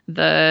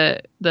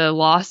the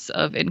loss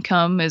of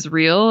income is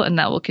real, and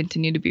that will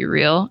continue to be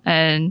real.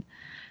 And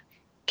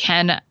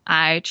can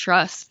I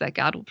trust that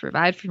God will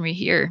provide for me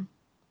here?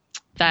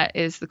 That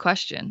is the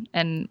question.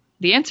 And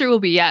the answer will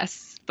be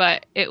yes,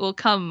 but it will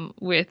come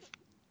with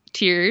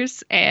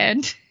tears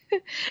and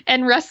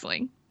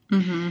wrestling.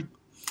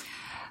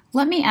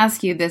 Let me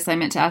ask you this. I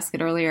meant to ask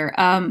it earlier.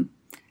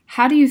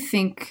 How do you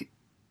think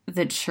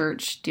the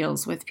church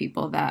deals with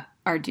people that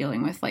are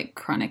dealing with like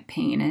chronic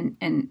pain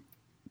and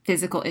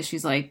physical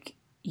issues like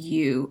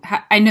you?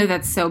 I know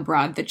that's so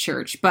broad, the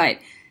church, but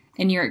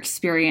in your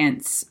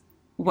experience,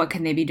 what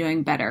can they be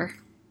doing better?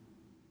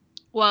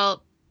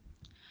 Well,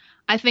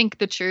 I think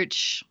the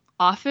church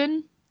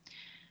often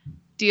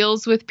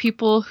deals with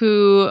people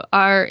who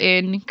are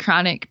in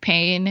chronic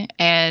pain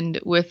and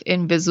with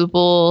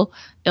invisible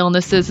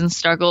illnesses and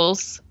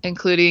struggles,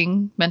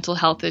 including mental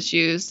health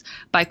issues,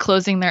 by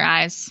closing their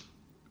eyes.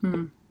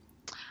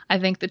 I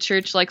think the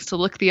church likes to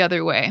look the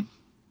other way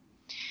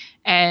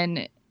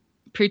and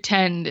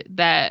pretend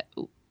that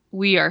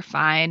we are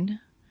fine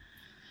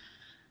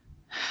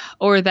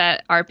or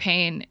that our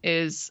pain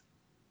is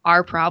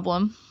our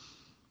problem.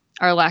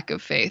 Our lack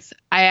of faith.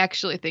 I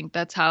actually think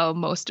that's how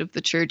most of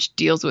the church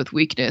deals with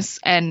weakness,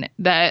 and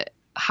that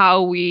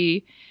how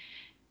we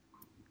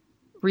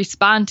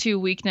respond to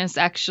weakness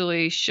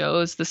actually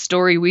shows the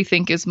story we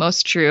think is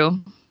most true,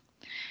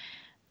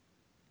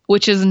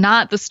 which is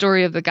not the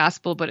story of the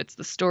gospel, but it's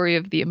the story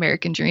of the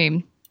American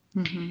dream.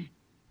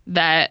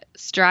 That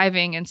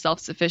striving and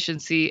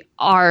self-sufficiency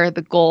are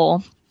the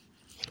goal.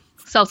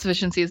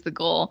 Self-sufficiency is the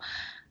goal,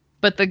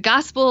 but the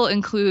gospel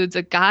includes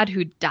a God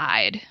who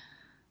died.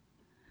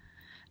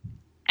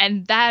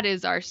 And that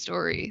is our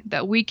story,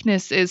 that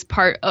weakness is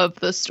part of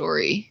the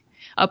story,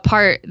 a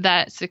part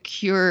that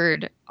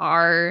secured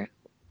our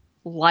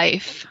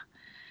life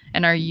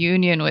and our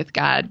union with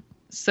God.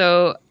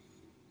 So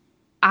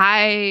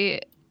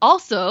I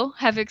also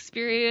have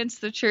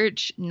experienced the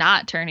church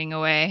not turning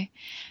away,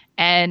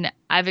 and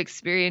I've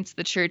experienced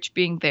the church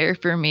being there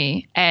for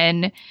me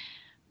and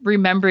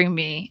remembering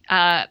me.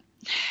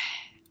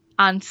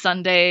 On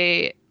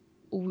Sunday,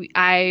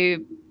 I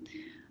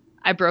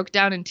broke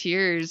down in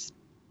tears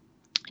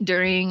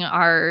during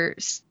our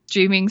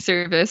streaming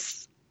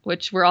service,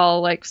 which we're all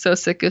like so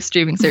sick of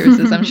streaming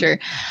services, I'm sure.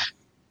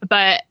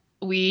 But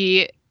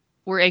we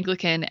were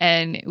Anglican,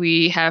 and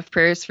we have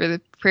prayers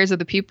of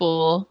the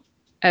people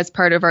as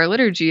part of our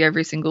liturgy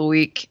every single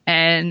week.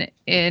 And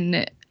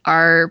in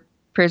our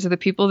prayers of the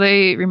people,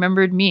 they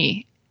remembered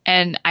me.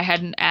 And I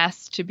hadn't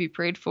asked to be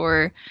prayed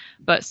for,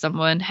 but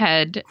someone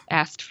had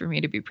asked for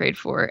me to be prayed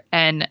for.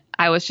 And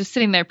I was just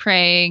sitting there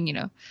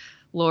praying,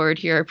 Lord,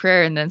 hear our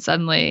prayer. And then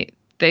suddenly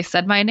they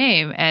said my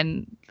name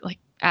and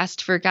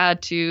asked for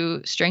God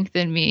to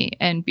strengthen me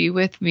and be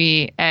with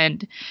me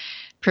and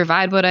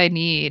provide what I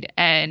need.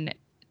 And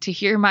to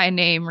hear my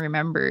name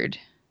remembered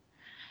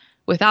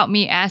without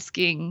me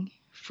asking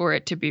for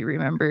it to be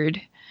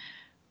remembered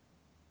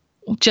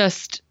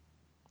just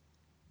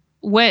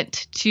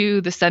went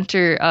to the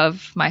center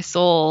of my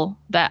soul,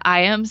 that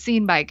I am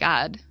seen by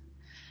God.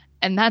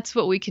 And that's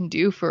what we can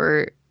do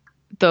for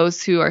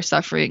those who are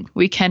suffering.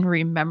 We can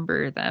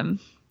remember them.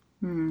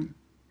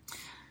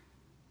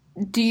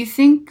 Do you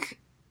think,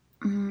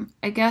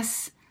 I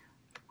guess,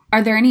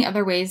 are there any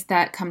other ways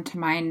that come to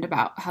mind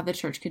about how the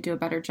church could do a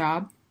better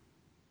job?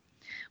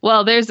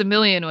 Well, there's a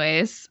million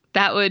ways.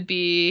 That would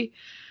be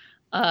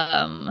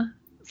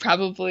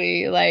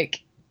probably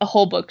like a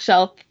whole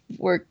bookshelf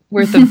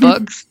worth of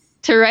books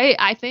to write,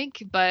 I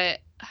think.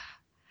 But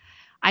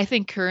I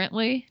think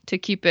currently, to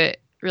keep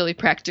it really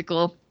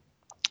practical,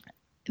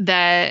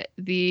 that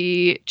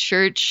the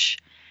church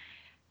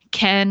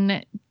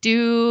can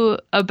do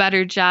a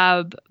better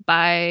job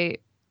by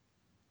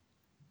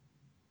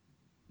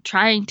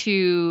trying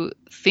to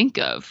think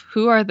of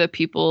who are the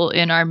people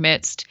in our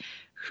midst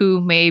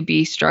who may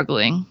be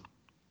struggling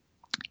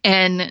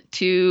and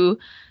to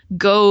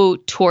go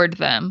toward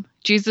them.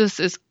 Jesus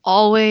is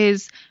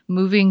always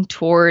moving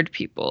toward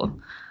people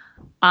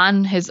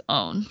on his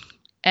own.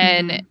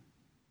 And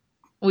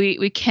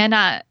we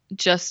cannot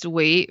just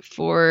wait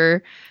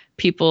for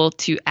people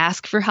to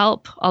ask for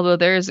help, although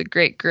there is a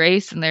great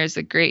grace and there's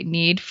a great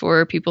need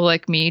for people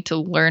like me to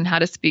learn how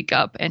to speak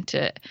up and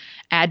to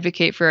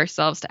advocate for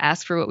ourselves, to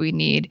ask for what we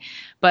need.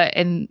 But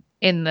in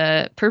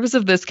the purpose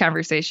of this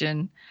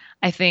conversation,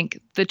 I think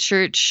the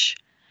church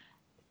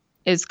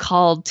is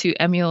called to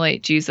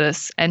emulate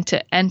Jesus and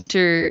to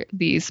enter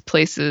these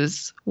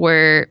places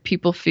where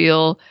people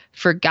feel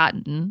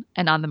forgotten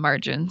and on the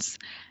margins,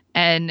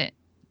 and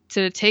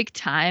to take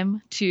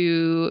time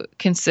to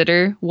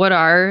consider what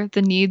are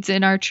the needs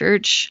in our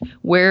church,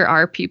 where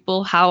are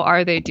people, how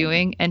are they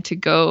doing, and to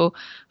go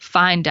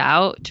find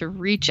out, to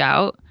reach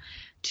out,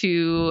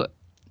 to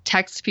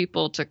text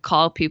people, to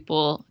call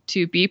people,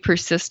 to be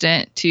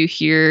persistent, to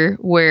hear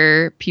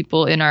where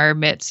people in our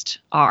midst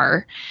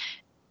are,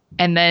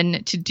 and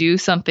then to do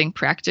something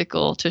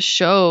practical to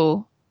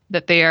show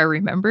that they are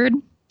remembered,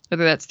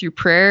 whether that's through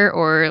prayer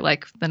or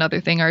like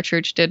another thing our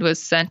church did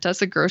was sent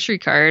us a grocery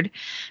card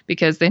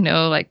because they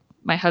know like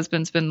my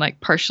husband's been like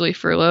partially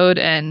furloughed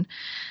and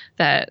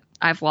that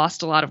I've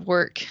lost a lot of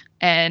work.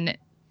 And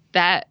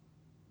that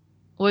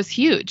was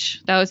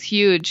huge. That was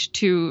huge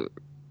to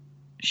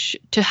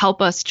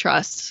help us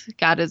trust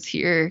God is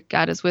here.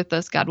 God is with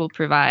us. God will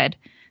provide.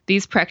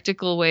 These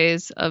practical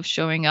ways of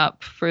showing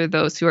up for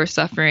those who are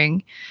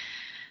suffering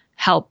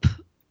help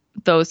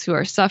those who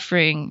are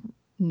suffering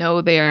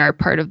know they are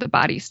part of the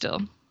body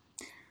still.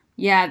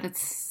 Yeah,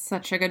 that's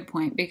such a good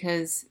point,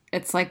 because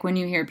it's like when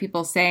you hear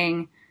people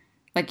saying,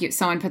 like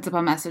someone puts up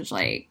a message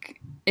like,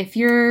 if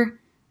you're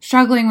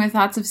struggling with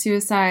thoughts of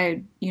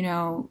suicide,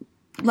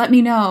 let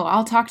me know,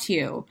 I'll talk to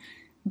you.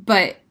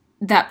 But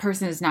that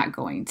person is not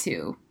going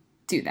to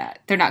do that.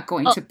 They're not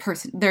going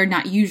they're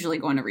not usually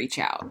going to reach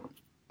out.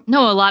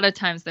 No, a lot of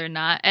times they're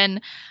not.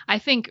 And I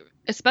think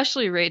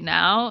especially right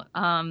now,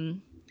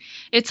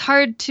 it's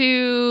hard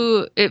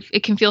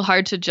it can feel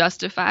hard to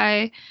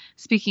justify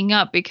speaking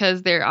up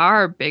because there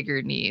are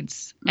bigger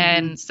needs. Mm-hmm.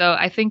 And so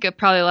I think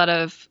probably a lot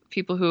of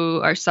people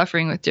who are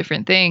suffering with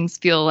different things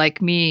feel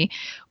like me,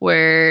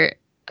 where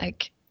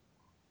like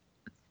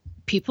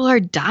people are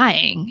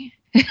dying.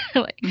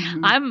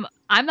 I'm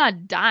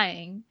not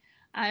dying.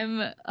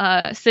 I'm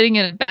sitting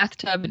in a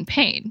bathtub in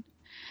pain.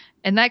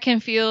 And that can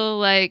feel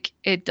like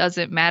it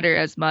doesn't matter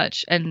as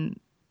much. And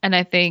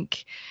I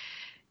think,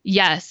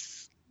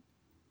 yes,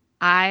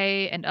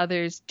 I and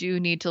others do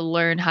need to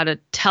learn how to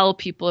tell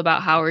people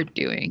about how we're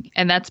doing.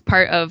 And that's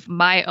part of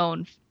my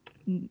own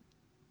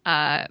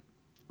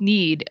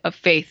need of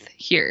faith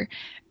here.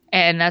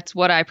 And that's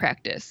what I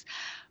practice.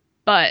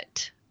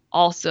 But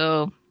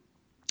also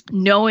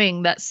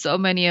knowing that so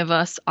many of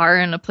us are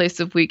in a place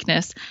of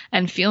weakness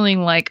and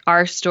feeling like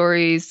our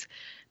stories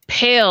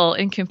pale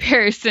in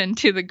comparison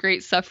to the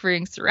great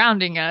suffering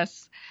surrounding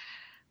us.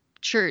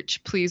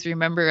 Church, please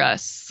remember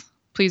us.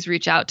 Please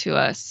reach out to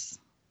us.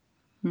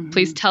 Mm-hmm.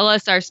 Please tell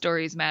us our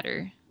stories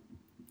matter.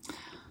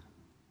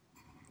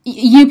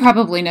 You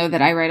probably know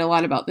that I write a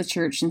lot about the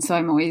church, and so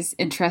I'm always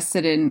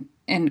interested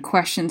in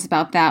questions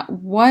about that.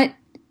 What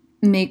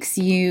makes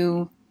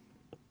you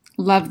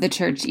love the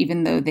church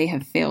even though they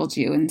have failed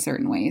you in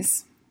certain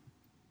ways?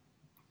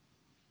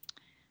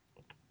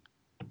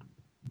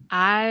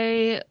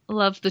 I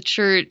love the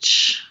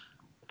church,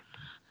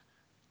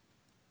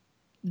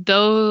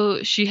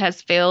 though she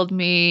has failed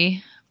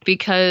me,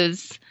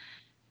 because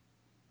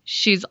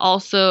she's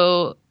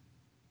also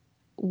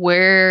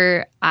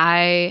where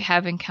I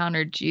have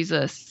encountered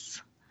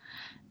Jesus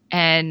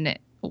and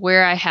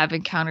where I have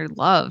encountered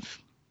love.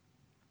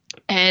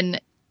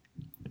 And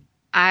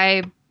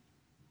I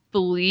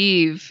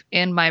believe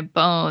in my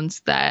bones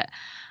that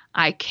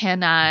I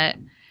cannot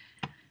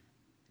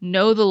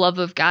know the love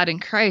of God in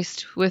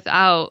Christ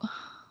without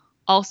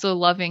also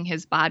loving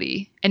his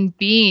body and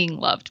being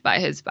loved by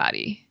his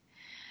body.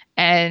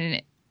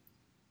 And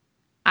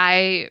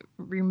I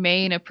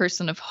remain a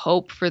person of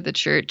hope for the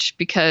church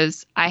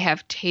because I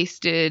have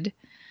tasted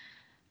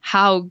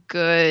how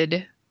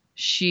good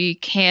she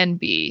can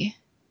be.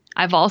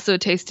 I've also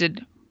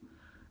tasted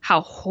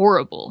how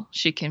horrible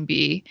she can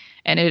be,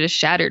 and it has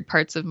shattered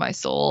parts of my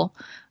soul.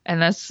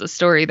 And that's a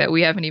story that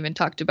we haven't even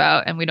talked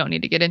about and we don't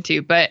need to get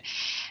into. But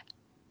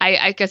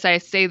I guess I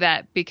say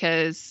that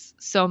because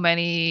so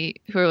many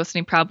who are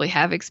listening probably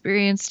have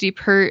experienced deep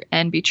hurt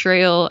and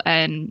betrayal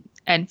and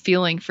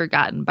feeling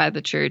forgotten by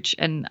the church.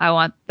 And I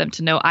want them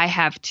to know I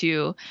have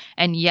too.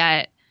 And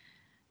yet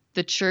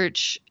the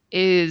church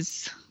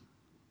is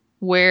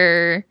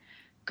where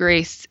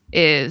grace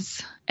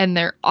is. And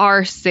there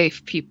are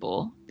safe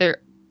people.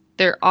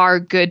 There are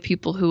good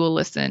people who will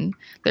listen.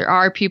 There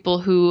are people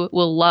who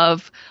will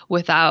love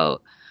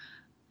without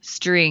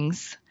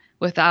strings,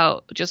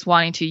 without just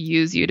wanting to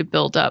use you to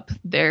build up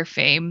their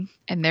fame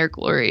and their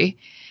glory.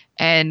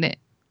 And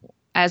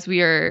as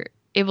we are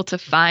able to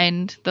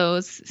find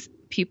those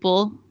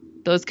people,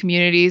 those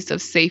communities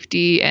of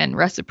safety and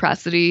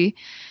reciprocity,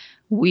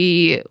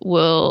 we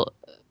will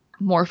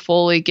more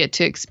fully get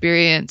to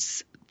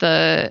experience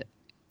the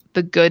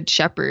good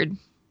shepherd.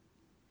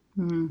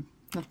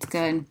 That's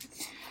good.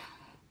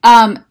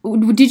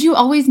 Did you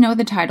always know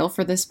the title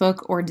for this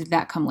book, or did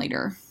that come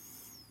later?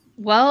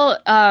 Well,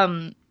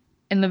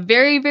 in the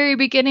very, very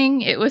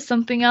beginning, it was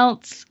something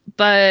else.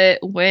 But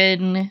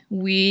when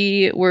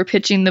we were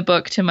pitching the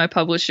book to my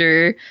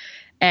publisher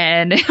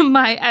and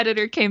my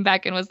editor came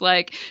back and was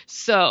like,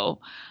 so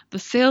the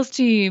sales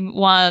team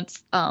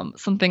wants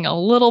something a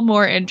little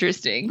more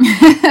interesting.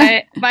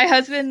 My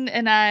husband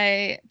and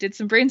I did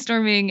some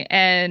brainstorming,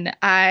 and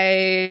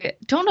I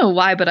don't know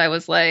why, but I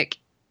was like,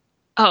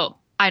 oh,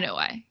 I know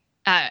why.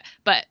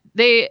 But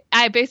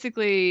I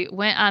basically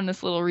went on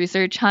this little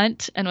research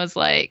hunt and was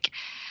like,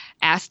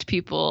 asked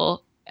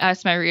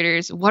my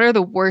readers, what are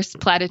the worst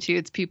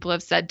platitudes people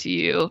have said to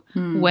you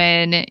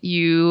when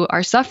you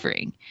are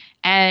suffering?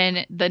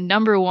 And the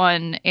number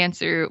one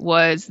answer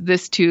was,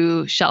 this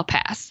too shall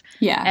pass.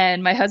 Yeah.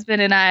 And my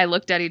husband and I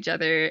looked at each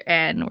other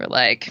and were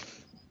like,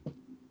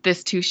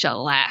 this too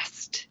shall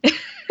last.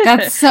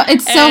 It's so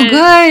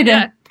good.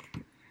 Yeah.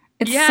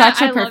 It's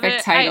such a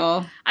perfect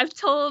title. I've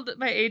told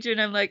my agent,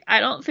 I'm like, I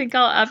don't think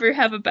I'll ever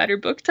have a better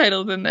book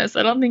title than this.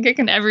 I don't think I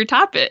can ever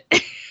top it.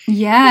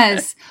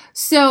 Yes.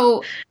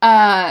 So,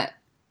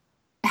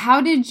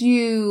 how'd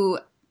you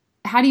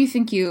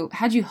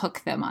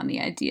hook them on the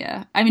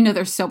idea? I mean, no,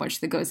 there's so much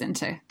that goes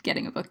into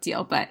getting a book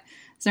deal, but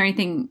is there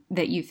anything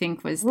that you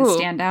think was the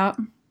standout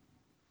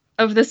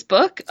of this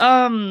book?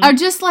 Or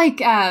just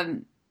like, I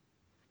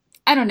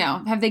don't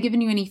know. Have they given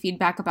you any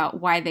feedback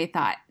about why they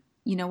thought,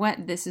 you know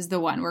what, this is the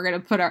one, we're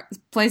going to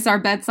place our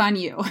bets on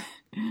you?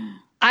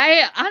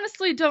 I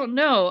honestly don't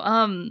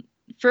know.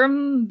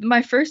 From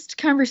my first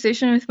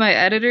conversation with my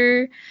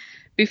editor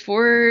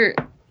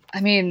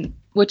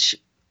which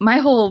my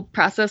whole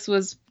process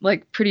was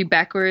like pretty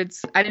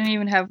backwards. I didn't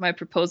even have my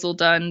proposal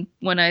done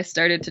when I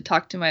started to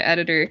talk to my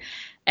editor.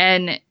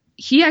 And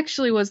he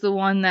actually was the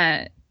one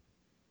that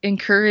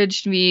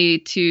encouraged me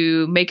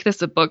to make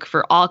this a book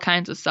for all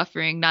kinds of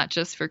suffering, not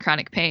just for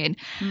chronic pain.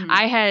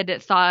 I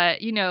had thought,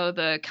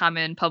 the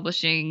common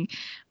publishing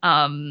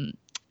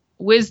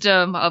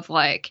wisdom of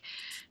like,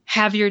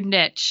 have your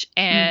niche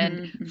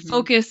and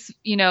focus,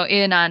 in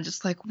on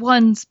just like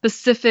one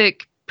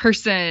specific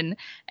person.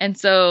 And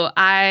so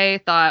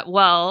I thought,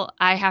 well,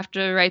 I have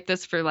to write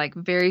this for like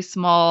very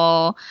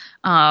small,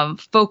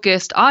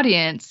 focused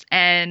audience.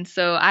 And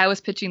so I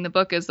was pitching the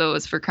book as though it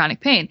was for chronic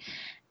pain.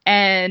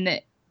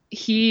 And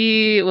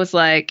he was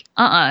like,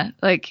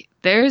 like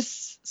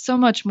there's so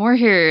much more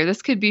here.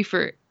 This could be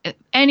for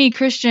any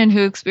Christian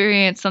who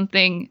experienced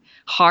something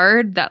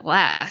hard that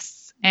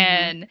lasts.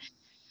 And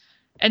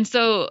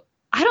so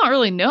I don't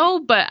really know,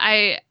 but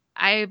I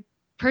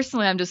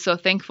personally, I'm just so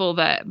thankful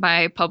that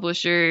my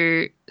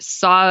publisher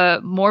saw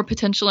more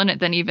potential in it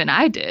than even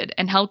I did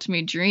and helped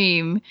me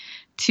dream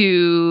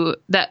to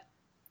that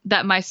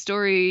my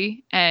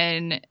story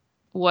and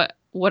what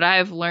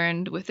I've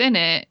learned within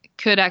it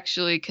could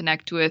actually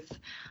connect with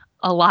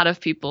a lot of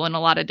people in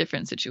a lot of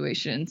different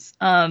situations.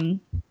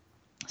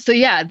 So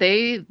yeah,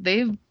 they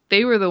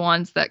were the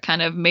ones that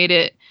kind of made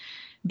it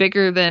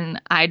bigger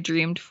than I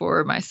dreamed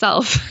for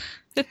myself.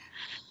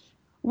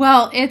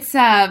 Well, it's,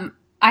 I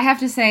have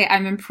to say,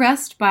 I'm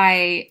impressed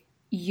by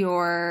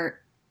your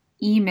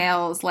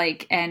emails,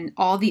 and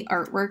all the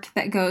artwork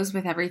that goes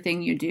with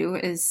everything you do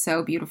is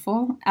so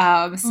beautiful.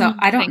 So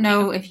I don't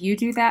know if you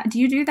do that. Do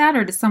you do that,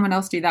 or does someone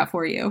else do that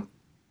for you?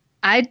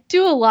 I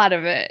do a lot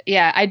of it.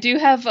 Yeah, I do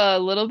have a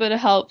little bit of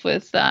help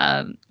with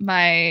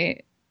my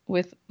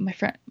with my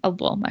friend,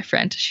 my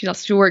friend, she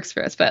works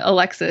for us, but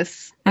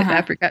Alexis with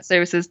Apricot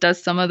Services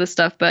does some of the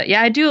stuff. But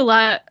yeah, I do a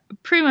lot,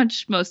 pretty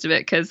much most of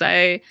it, because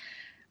I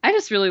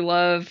just really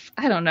love,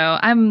 I don't know,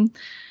 I'm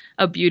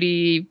a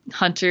beauty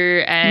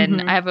hunter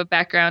and I have a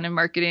background in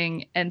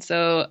marketing. And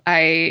so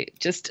I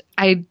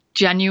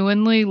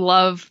genuinely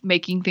love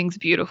making things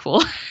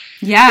beautiful.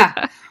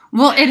 Yeah.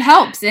 Well, it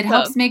helps. It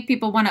helps make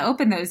people want to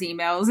open those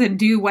emails and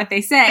do what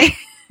they say.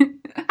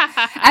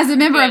 As a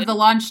member of the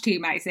launch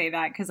team, I say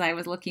that because I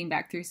was looking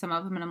back through some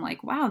of them and I'm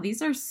like, wow,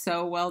 these are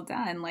so well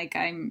done. Like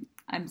I'm,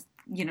 I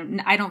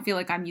don't feel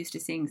like I'm used to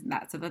seeing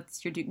that. So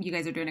you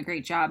guys are doing a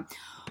great job.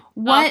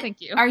 What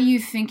thank you. Are you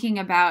thinking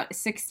about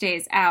 6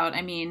 days out?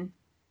 I mean,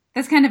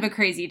 that's kind of a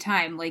crazy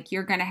time. Like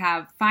you're going to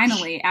have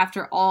finally,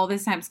 after all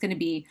this time, it's going to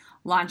be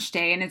launch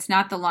day, and it's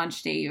not the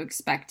launch day you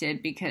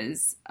expected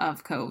because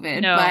of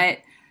COVID. No. But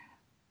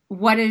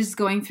what is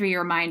going through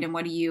your mind, and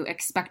what are you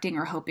expecting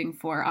or hoping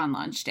for on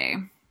launch day?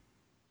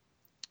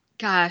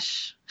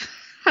 Gosh,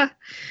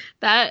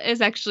 that is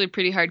actually a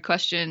pretty hard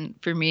question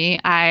for me.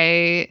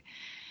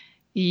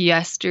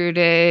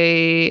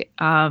 Yesterday,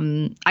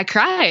 I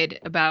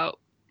cried about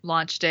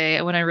launch day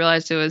when I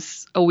realized it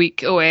was a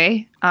week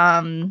away.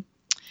 And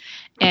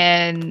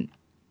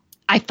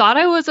I thought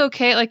I was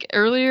okay. Like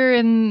earlier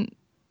in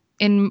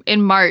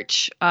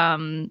March,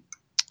 when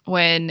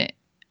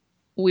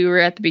we were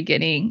at the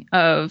beginning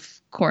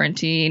of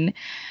quarantine,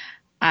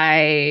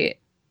 I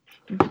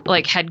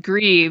had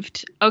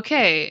grieved.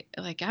 Okay,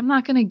 like I'm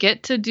not going to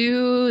get to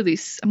do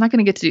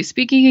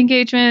speaking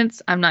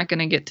engagements. I'm not going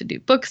to get to do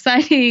book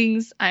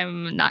signings.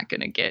 I'm not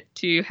going to get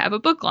to have a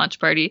book launch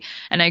party.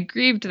 And I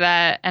grieved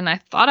that, and I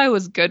thought I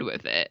was good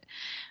with it.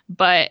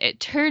 But it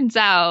turns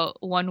out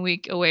 1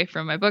 week away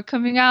from my book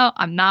coming out,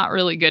 I'm not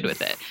really good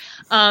with it.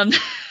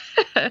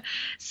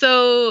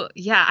 So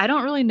yeah, I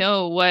don't really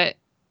know what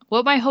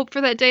my hope for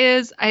that day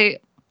is.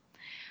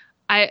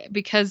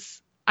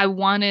 Because I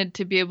wanted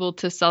to be able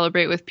to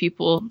celebrate with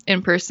people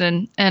in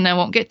person, and I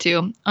won't get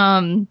to.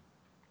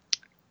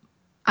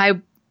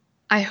 I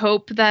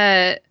hope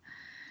that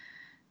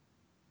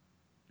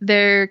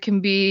there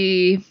can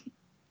be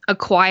a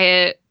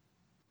quiet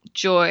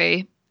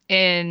joy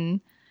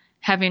in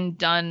having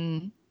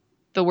done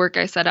the work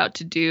I set out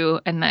to do,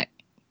 and that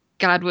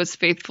God was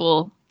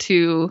faithful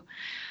to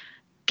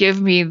give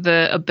me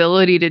the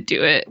ability to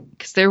do it.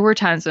 Because there were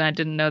times when I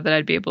didn't know that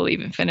I'd be able to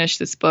even finish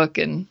this book,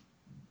 and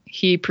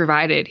He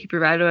provided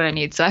what I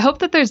need. So I hope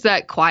that there's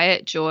that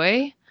quiet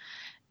joy,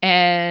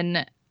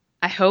 and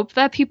I hope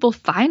that people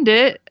find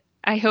it.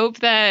 I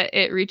hope that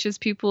it reaches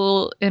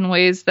people in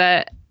ways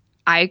that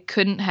I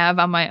couldn't have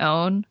on my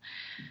own.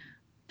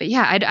 But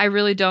yeah, I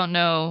really don't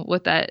know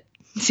what that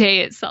day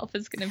itself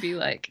is going to be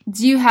like.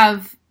 Do you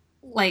have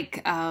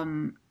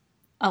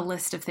a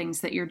list of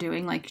things that you're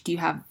doing? Like, do you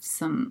have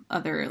some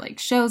other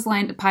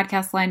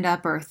podcasts lined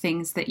up, or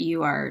things that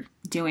you are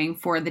doing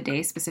for the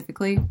day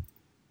specifically?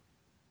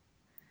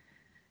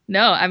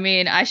 No, I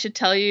mean, I should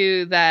tell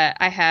you that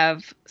I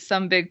have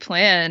some big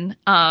plan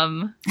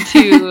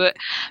to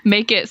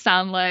make it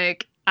sound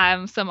like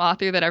I'm some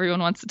author that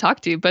everyone wants to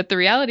talk to. But the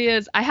reality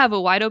is I have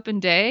a wide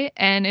open day,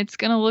 and it's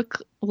going to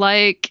look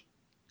like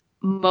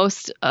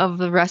most of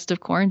the rest of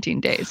quarantine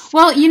days.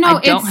 Well,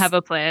 I don't have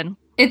a plan.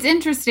 It's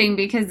interesting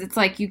because it's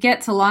like you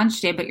get to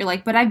launch day, but you're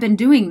like, but I've been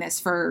doing this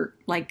for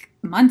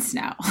months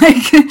now.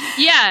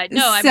 Yeah,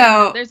 no, I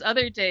mean, there's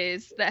other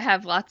days that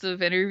have lots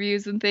of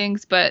interviews and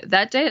things, but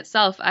that day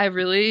itself, I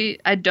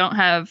don't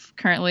have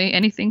currently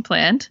anything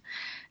planned.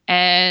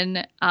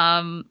 And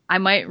I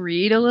might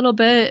read a little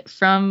bit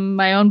from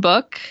my own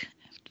book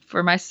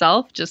for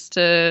myself just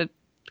to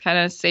kind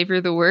of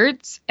savor the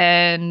words.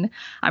 And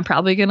I'm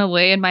probably going to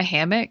lay in my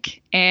hammock.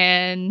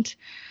 And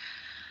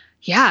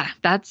yeah,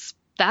 that's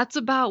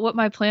about what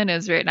my plan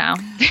is right now.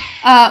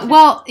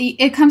 Well,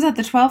 it comes out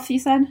the 12th, you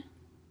said?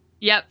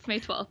 Yep, May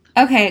 12th.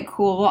 Okay,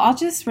 cool. Well, I'll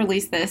just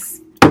release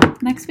this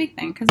next week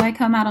then, because I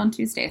come out on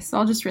Tuesday. So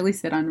I'll just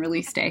release it on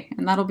release day,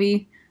 and that'll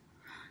be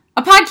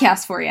a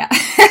podcast for you.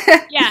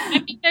 Yeah,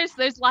 I mean,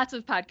 there's lots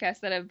of podcasts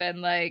that have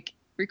been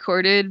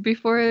recorded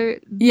before.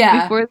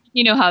 Yeah. Before,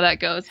 you know how that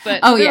goes.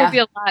 But there'll be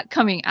a lot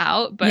coming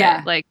out.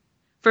 But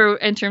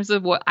in terms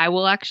of what I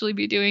will actually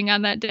be doing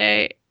on that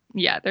day,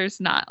 yeah, there's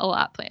not a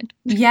lot planned.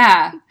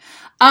 Yeah.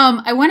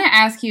 I want to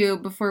ask you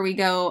before we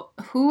go,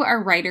 who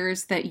are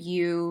writers that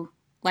you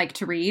like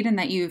to read and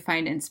that you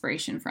find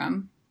inspiration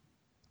from?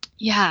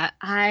 Yeah,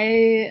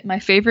 my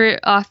favorite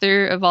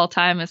author of all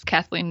time is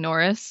Kathleen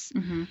Norris,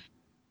 who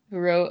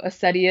wrote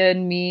Acedia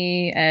and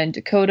Me and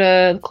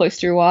Dakota, The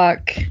Cloister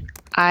Walk.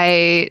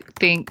 I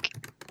think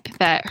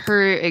that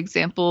her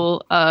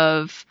example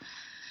of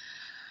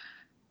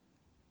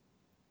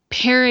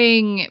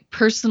pairing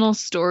personal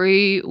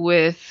story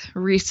with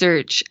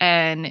research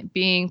and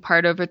being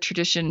part of a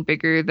tradition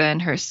bigger than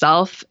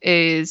herself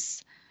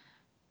is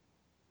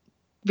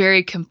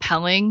very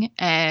compelling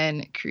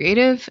and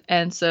creative.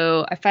 And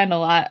so I find a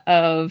lot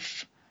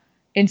of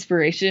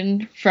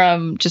inspiration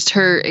from just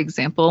her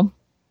example.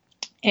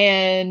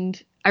 And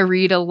I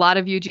read a lot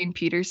of Eugene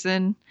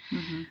Peterson.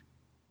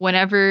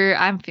 whenever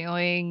I'm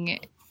feeling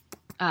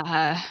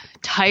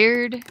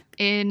tired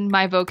in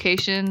my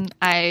vocation,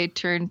 I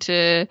turn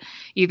to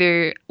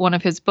either one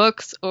of his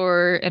books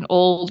or an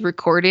old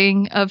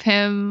recording of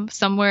him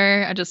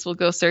somewhere. I just will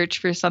go search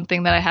for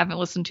something that I haven't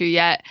listened to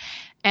yet.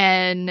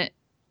 And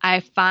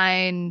I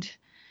find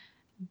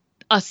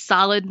a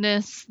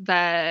solidness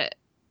that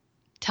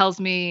tells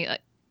me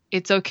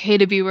it's okay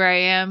to be where I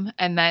am,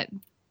 and that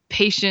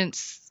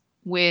patience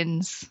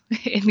wins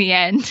in the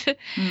end.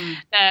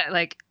 That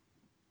like,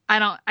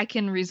 I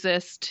can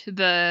resist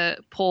the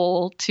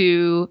pull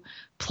to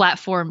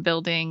platform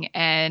building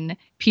and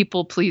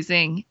people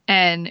pleasing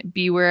and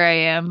be where I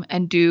am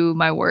and do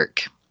my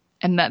work.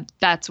 And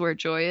that's where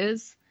joy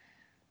is.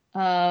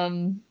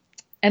 And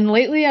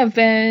lately I've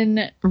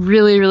been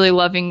really, really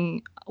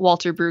loving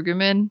Walter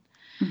Brueggemann,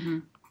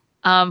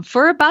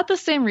 for about the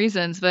same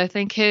reasons, but I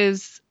think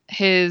his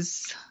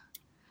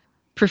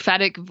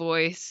prophetic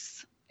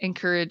voice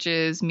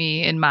encourages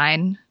me in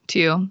mine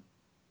too.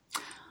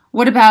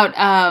 What about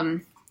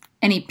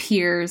any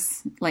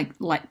peers, like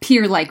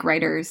peer-like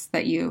writers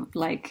that you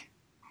like?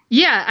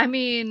 Yeah, I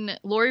mean,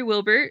 Lori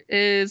Wilbert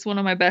is one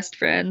of my best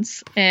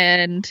friends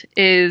and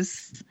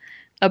is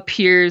a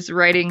peer's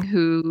writing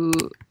who,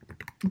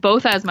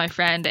 both as my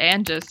friend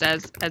and just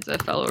as a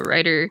fellow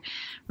writer,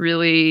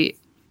 really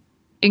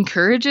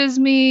encourages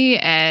me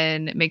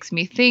and makes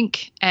me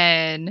think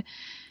and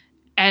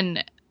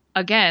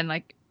again,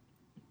 like,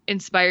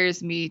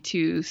 inspires me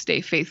to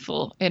stay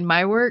faithful in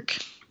my work.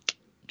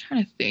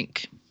 Trying to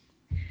think.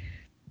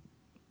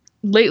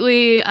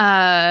 Lately,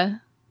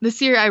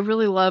 this year, I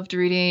really loved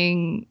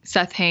reading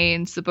Seth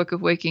Haines' The Book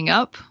of Waking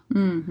Up.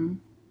 Mm-hmm.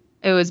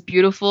 It was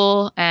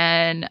beautiful,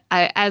 and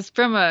as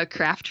from a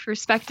craft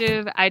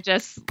perspective, I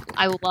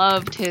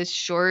loved his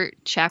short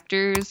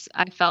chapters.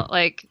 I felt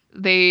like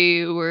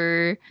they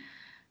were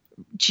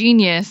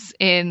genius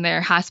in their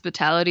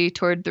hospitality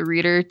toward the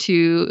reader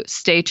to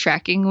stay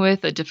tracking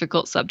with a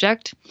difficult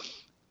subject.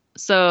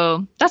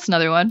 So that's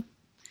another one.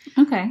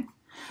 Okay.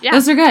 Yeah.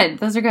 Those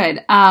are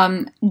good.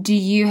 Do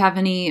you have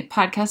any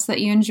podcasts that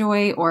you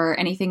enjoy or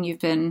anything you've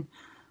been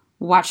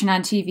watching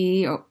on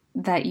TV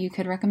that you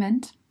could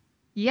recommend?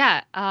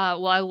 Yeah.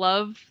 Well, I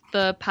love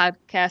the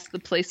podcast, The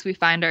Place We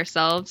Find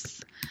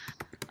Ourselves.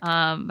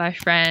 My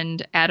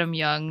friend Adam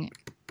Young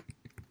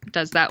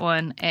does that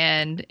one,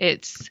 and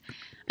it's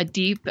a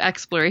deep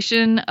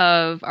exploration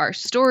of our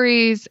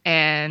stories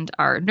and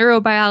our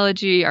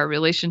neurobiology, our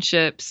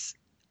relationships,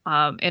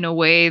 in a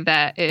way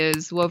that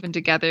is woven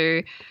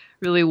together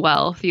really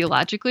well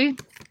theologically.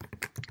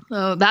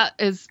 So that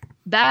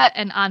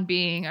and On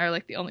Being are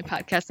like the only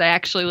podcasts I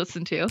actually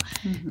listen to,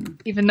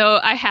 even though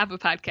I have a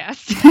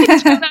podcast.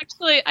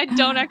 I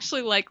don't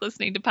actually like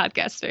listening to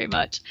podcasts very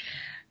much.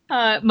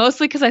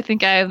 Mostly because I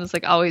think I was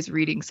like always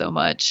reading so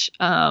much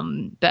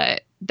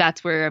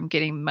that's where I'm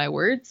getting my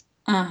words.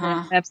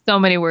 I have so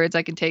many words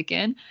I can take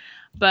in.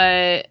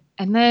 And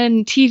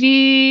then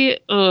TV,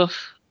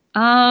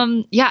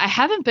 I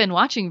haven't been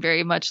watching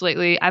very much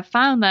lately. I've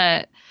found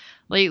that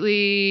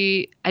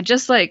lately, I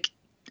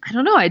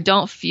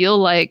don't feel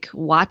like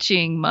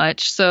watching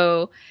much.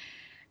 So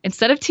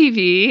instead of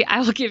TV,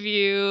 I will give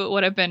you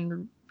what I've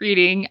been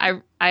reading.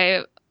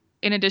 I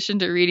in addition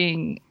to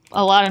reading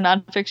a lot of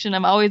nonfiction,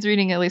 I'm always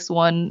reading at least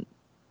one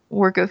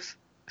work of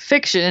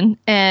fiction.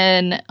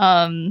 And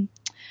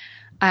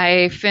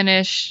I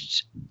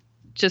finished,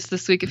 just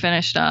this week,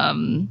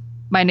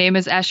 My Name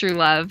is Asher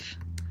Lev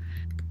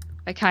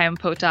by Chaim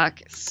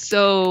Potok.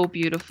 So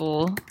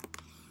beautiful.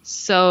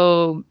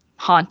 So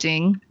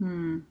haunting.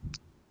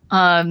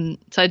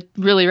 So I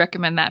really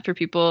recommend that for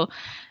people.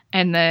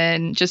 And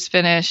then just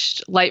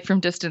finished Light from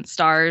Distant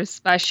Stars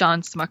by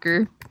Sean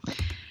Smucker.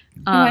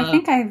 I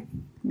think I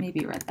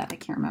maybe read that. I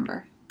can't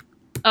remember.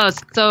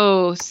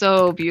 Oh,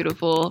 so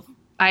beautiful.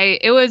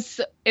 It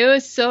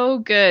was so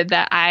good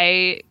that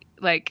I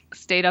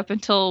stayed up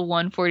until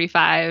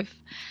 1:45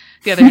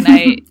 the other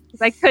night.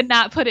 I could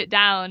not put it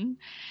down.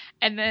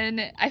 And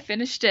then I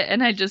finished it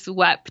and I just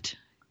wept.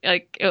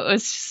 It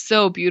was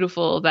so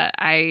beautiful that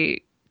I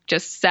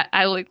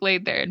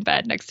laid there in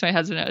bed next to my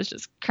husband. I was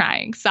just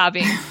crying,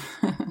 sobbing.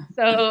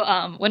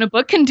 So when a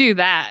book can do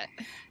that,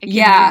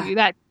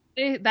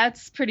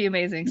 that's pretty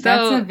amazing. So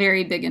that's a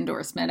very big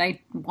endorsement.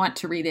 I want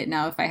to read it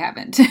now if I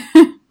haven't.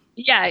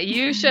 Yeah,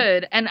 you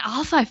should. And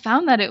also I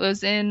found that it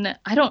was I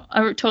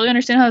totally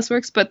understand how this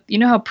works, but you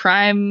know how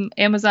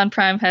Amazon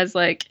Prime has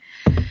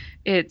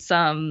it's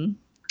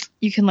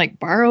you can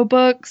borrow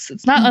books.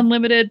 It's not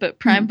unlimited, but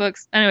Prime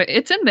books. Anyway,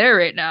 it's in there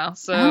right now.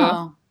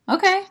 So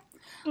okay.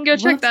 Go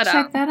check that out.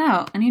 Check that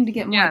out. I need to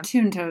get more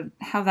attuned to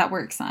how that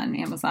works on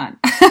Amazon.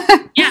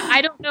 Yeah,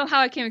 I don't know how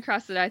I came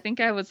across it. I think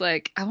I was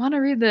like, I want to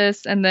read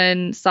this, and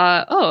then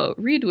saw,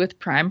 read with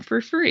Prime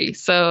for free.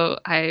 So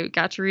I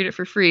got to read it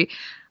for free.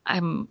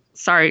 I'm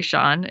sorry,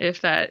 Sean,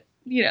 if that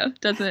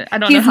doesn't. I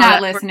don't He's know how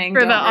not listening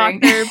for the worry.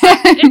 author.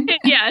 But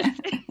yes,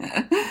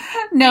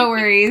 no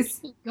worries.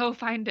 Go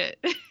find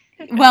it.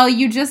 Well,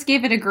 you just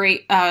gave it a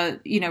great,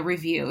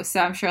 review,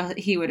 so I'm sure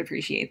he would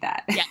appreciate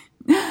that.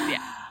 Yeah.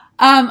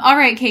 All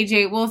right,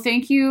 KJ. Well,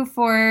 thank you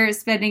for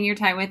spending your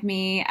time with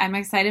me. I'm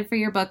excited for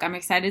your book. I'm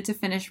excited to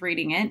finish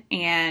reading it.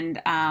 And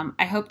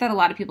I hope that a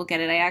lot of people get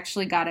it. I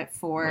actually got it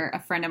for a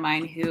friend of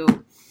mine who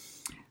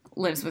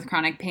lives with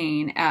chronic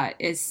pain.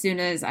 As soon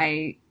as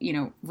I,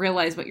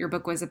 realized what your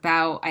book was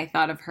about, I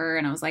thought of her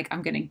and I was like,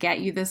 I'm going to get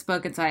you this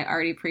book. And so I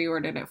already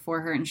pre-ordered it for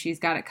her and she's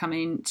got it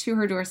coming to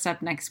her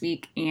doorstep next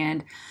week.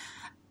 And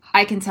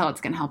I can tell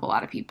it's going to help a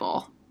lot of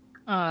people.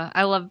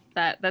 I love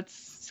that. That's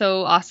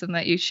so awesome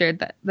that you shared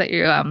that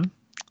you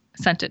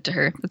sent it to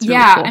her. That's really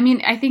yeah, cool. I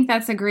mean, I think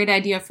that's a great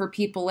idea for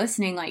people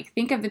listening. Like,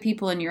 think of the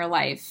people in your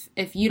life.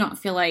 If you don't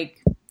feel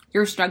like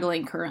you're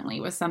struggling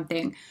currently with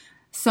something,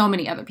 so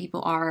many other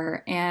people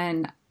are,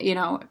 and,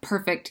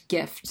 perfect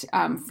gift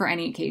for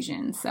any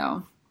occasion.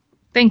 So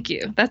thank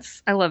you.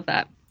 I love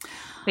that.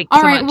 Thank you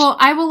all so right. much. Well,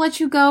 I will let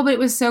you go, but it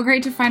was so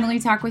great to finally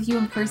talk with you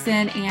in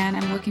person, and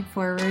I'm looking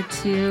forward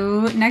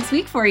to next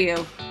week for you.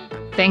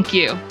 Thank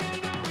you.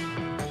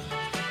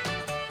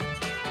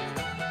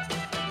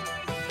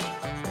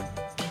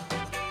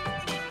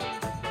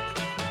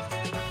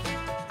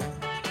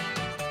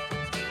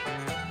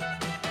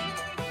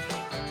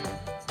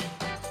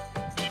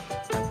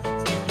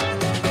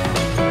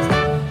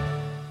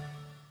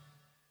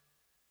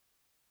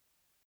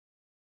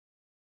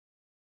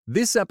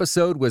 This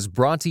episode was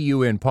brought to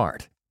you in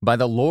part by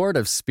the Lord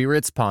of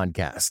Spirits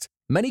podcast.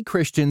 Many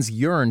Christians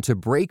yearn to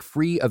break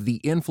free of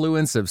the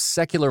influence of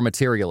secular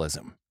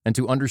materialism and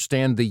to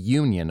understand the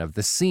union of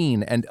the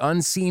seen and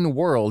unseen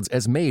worlds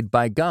as made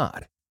by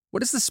God.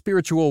 What is the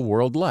spiritual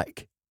world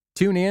like?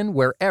 Tune in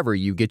wherever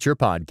you get your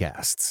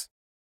podcasts.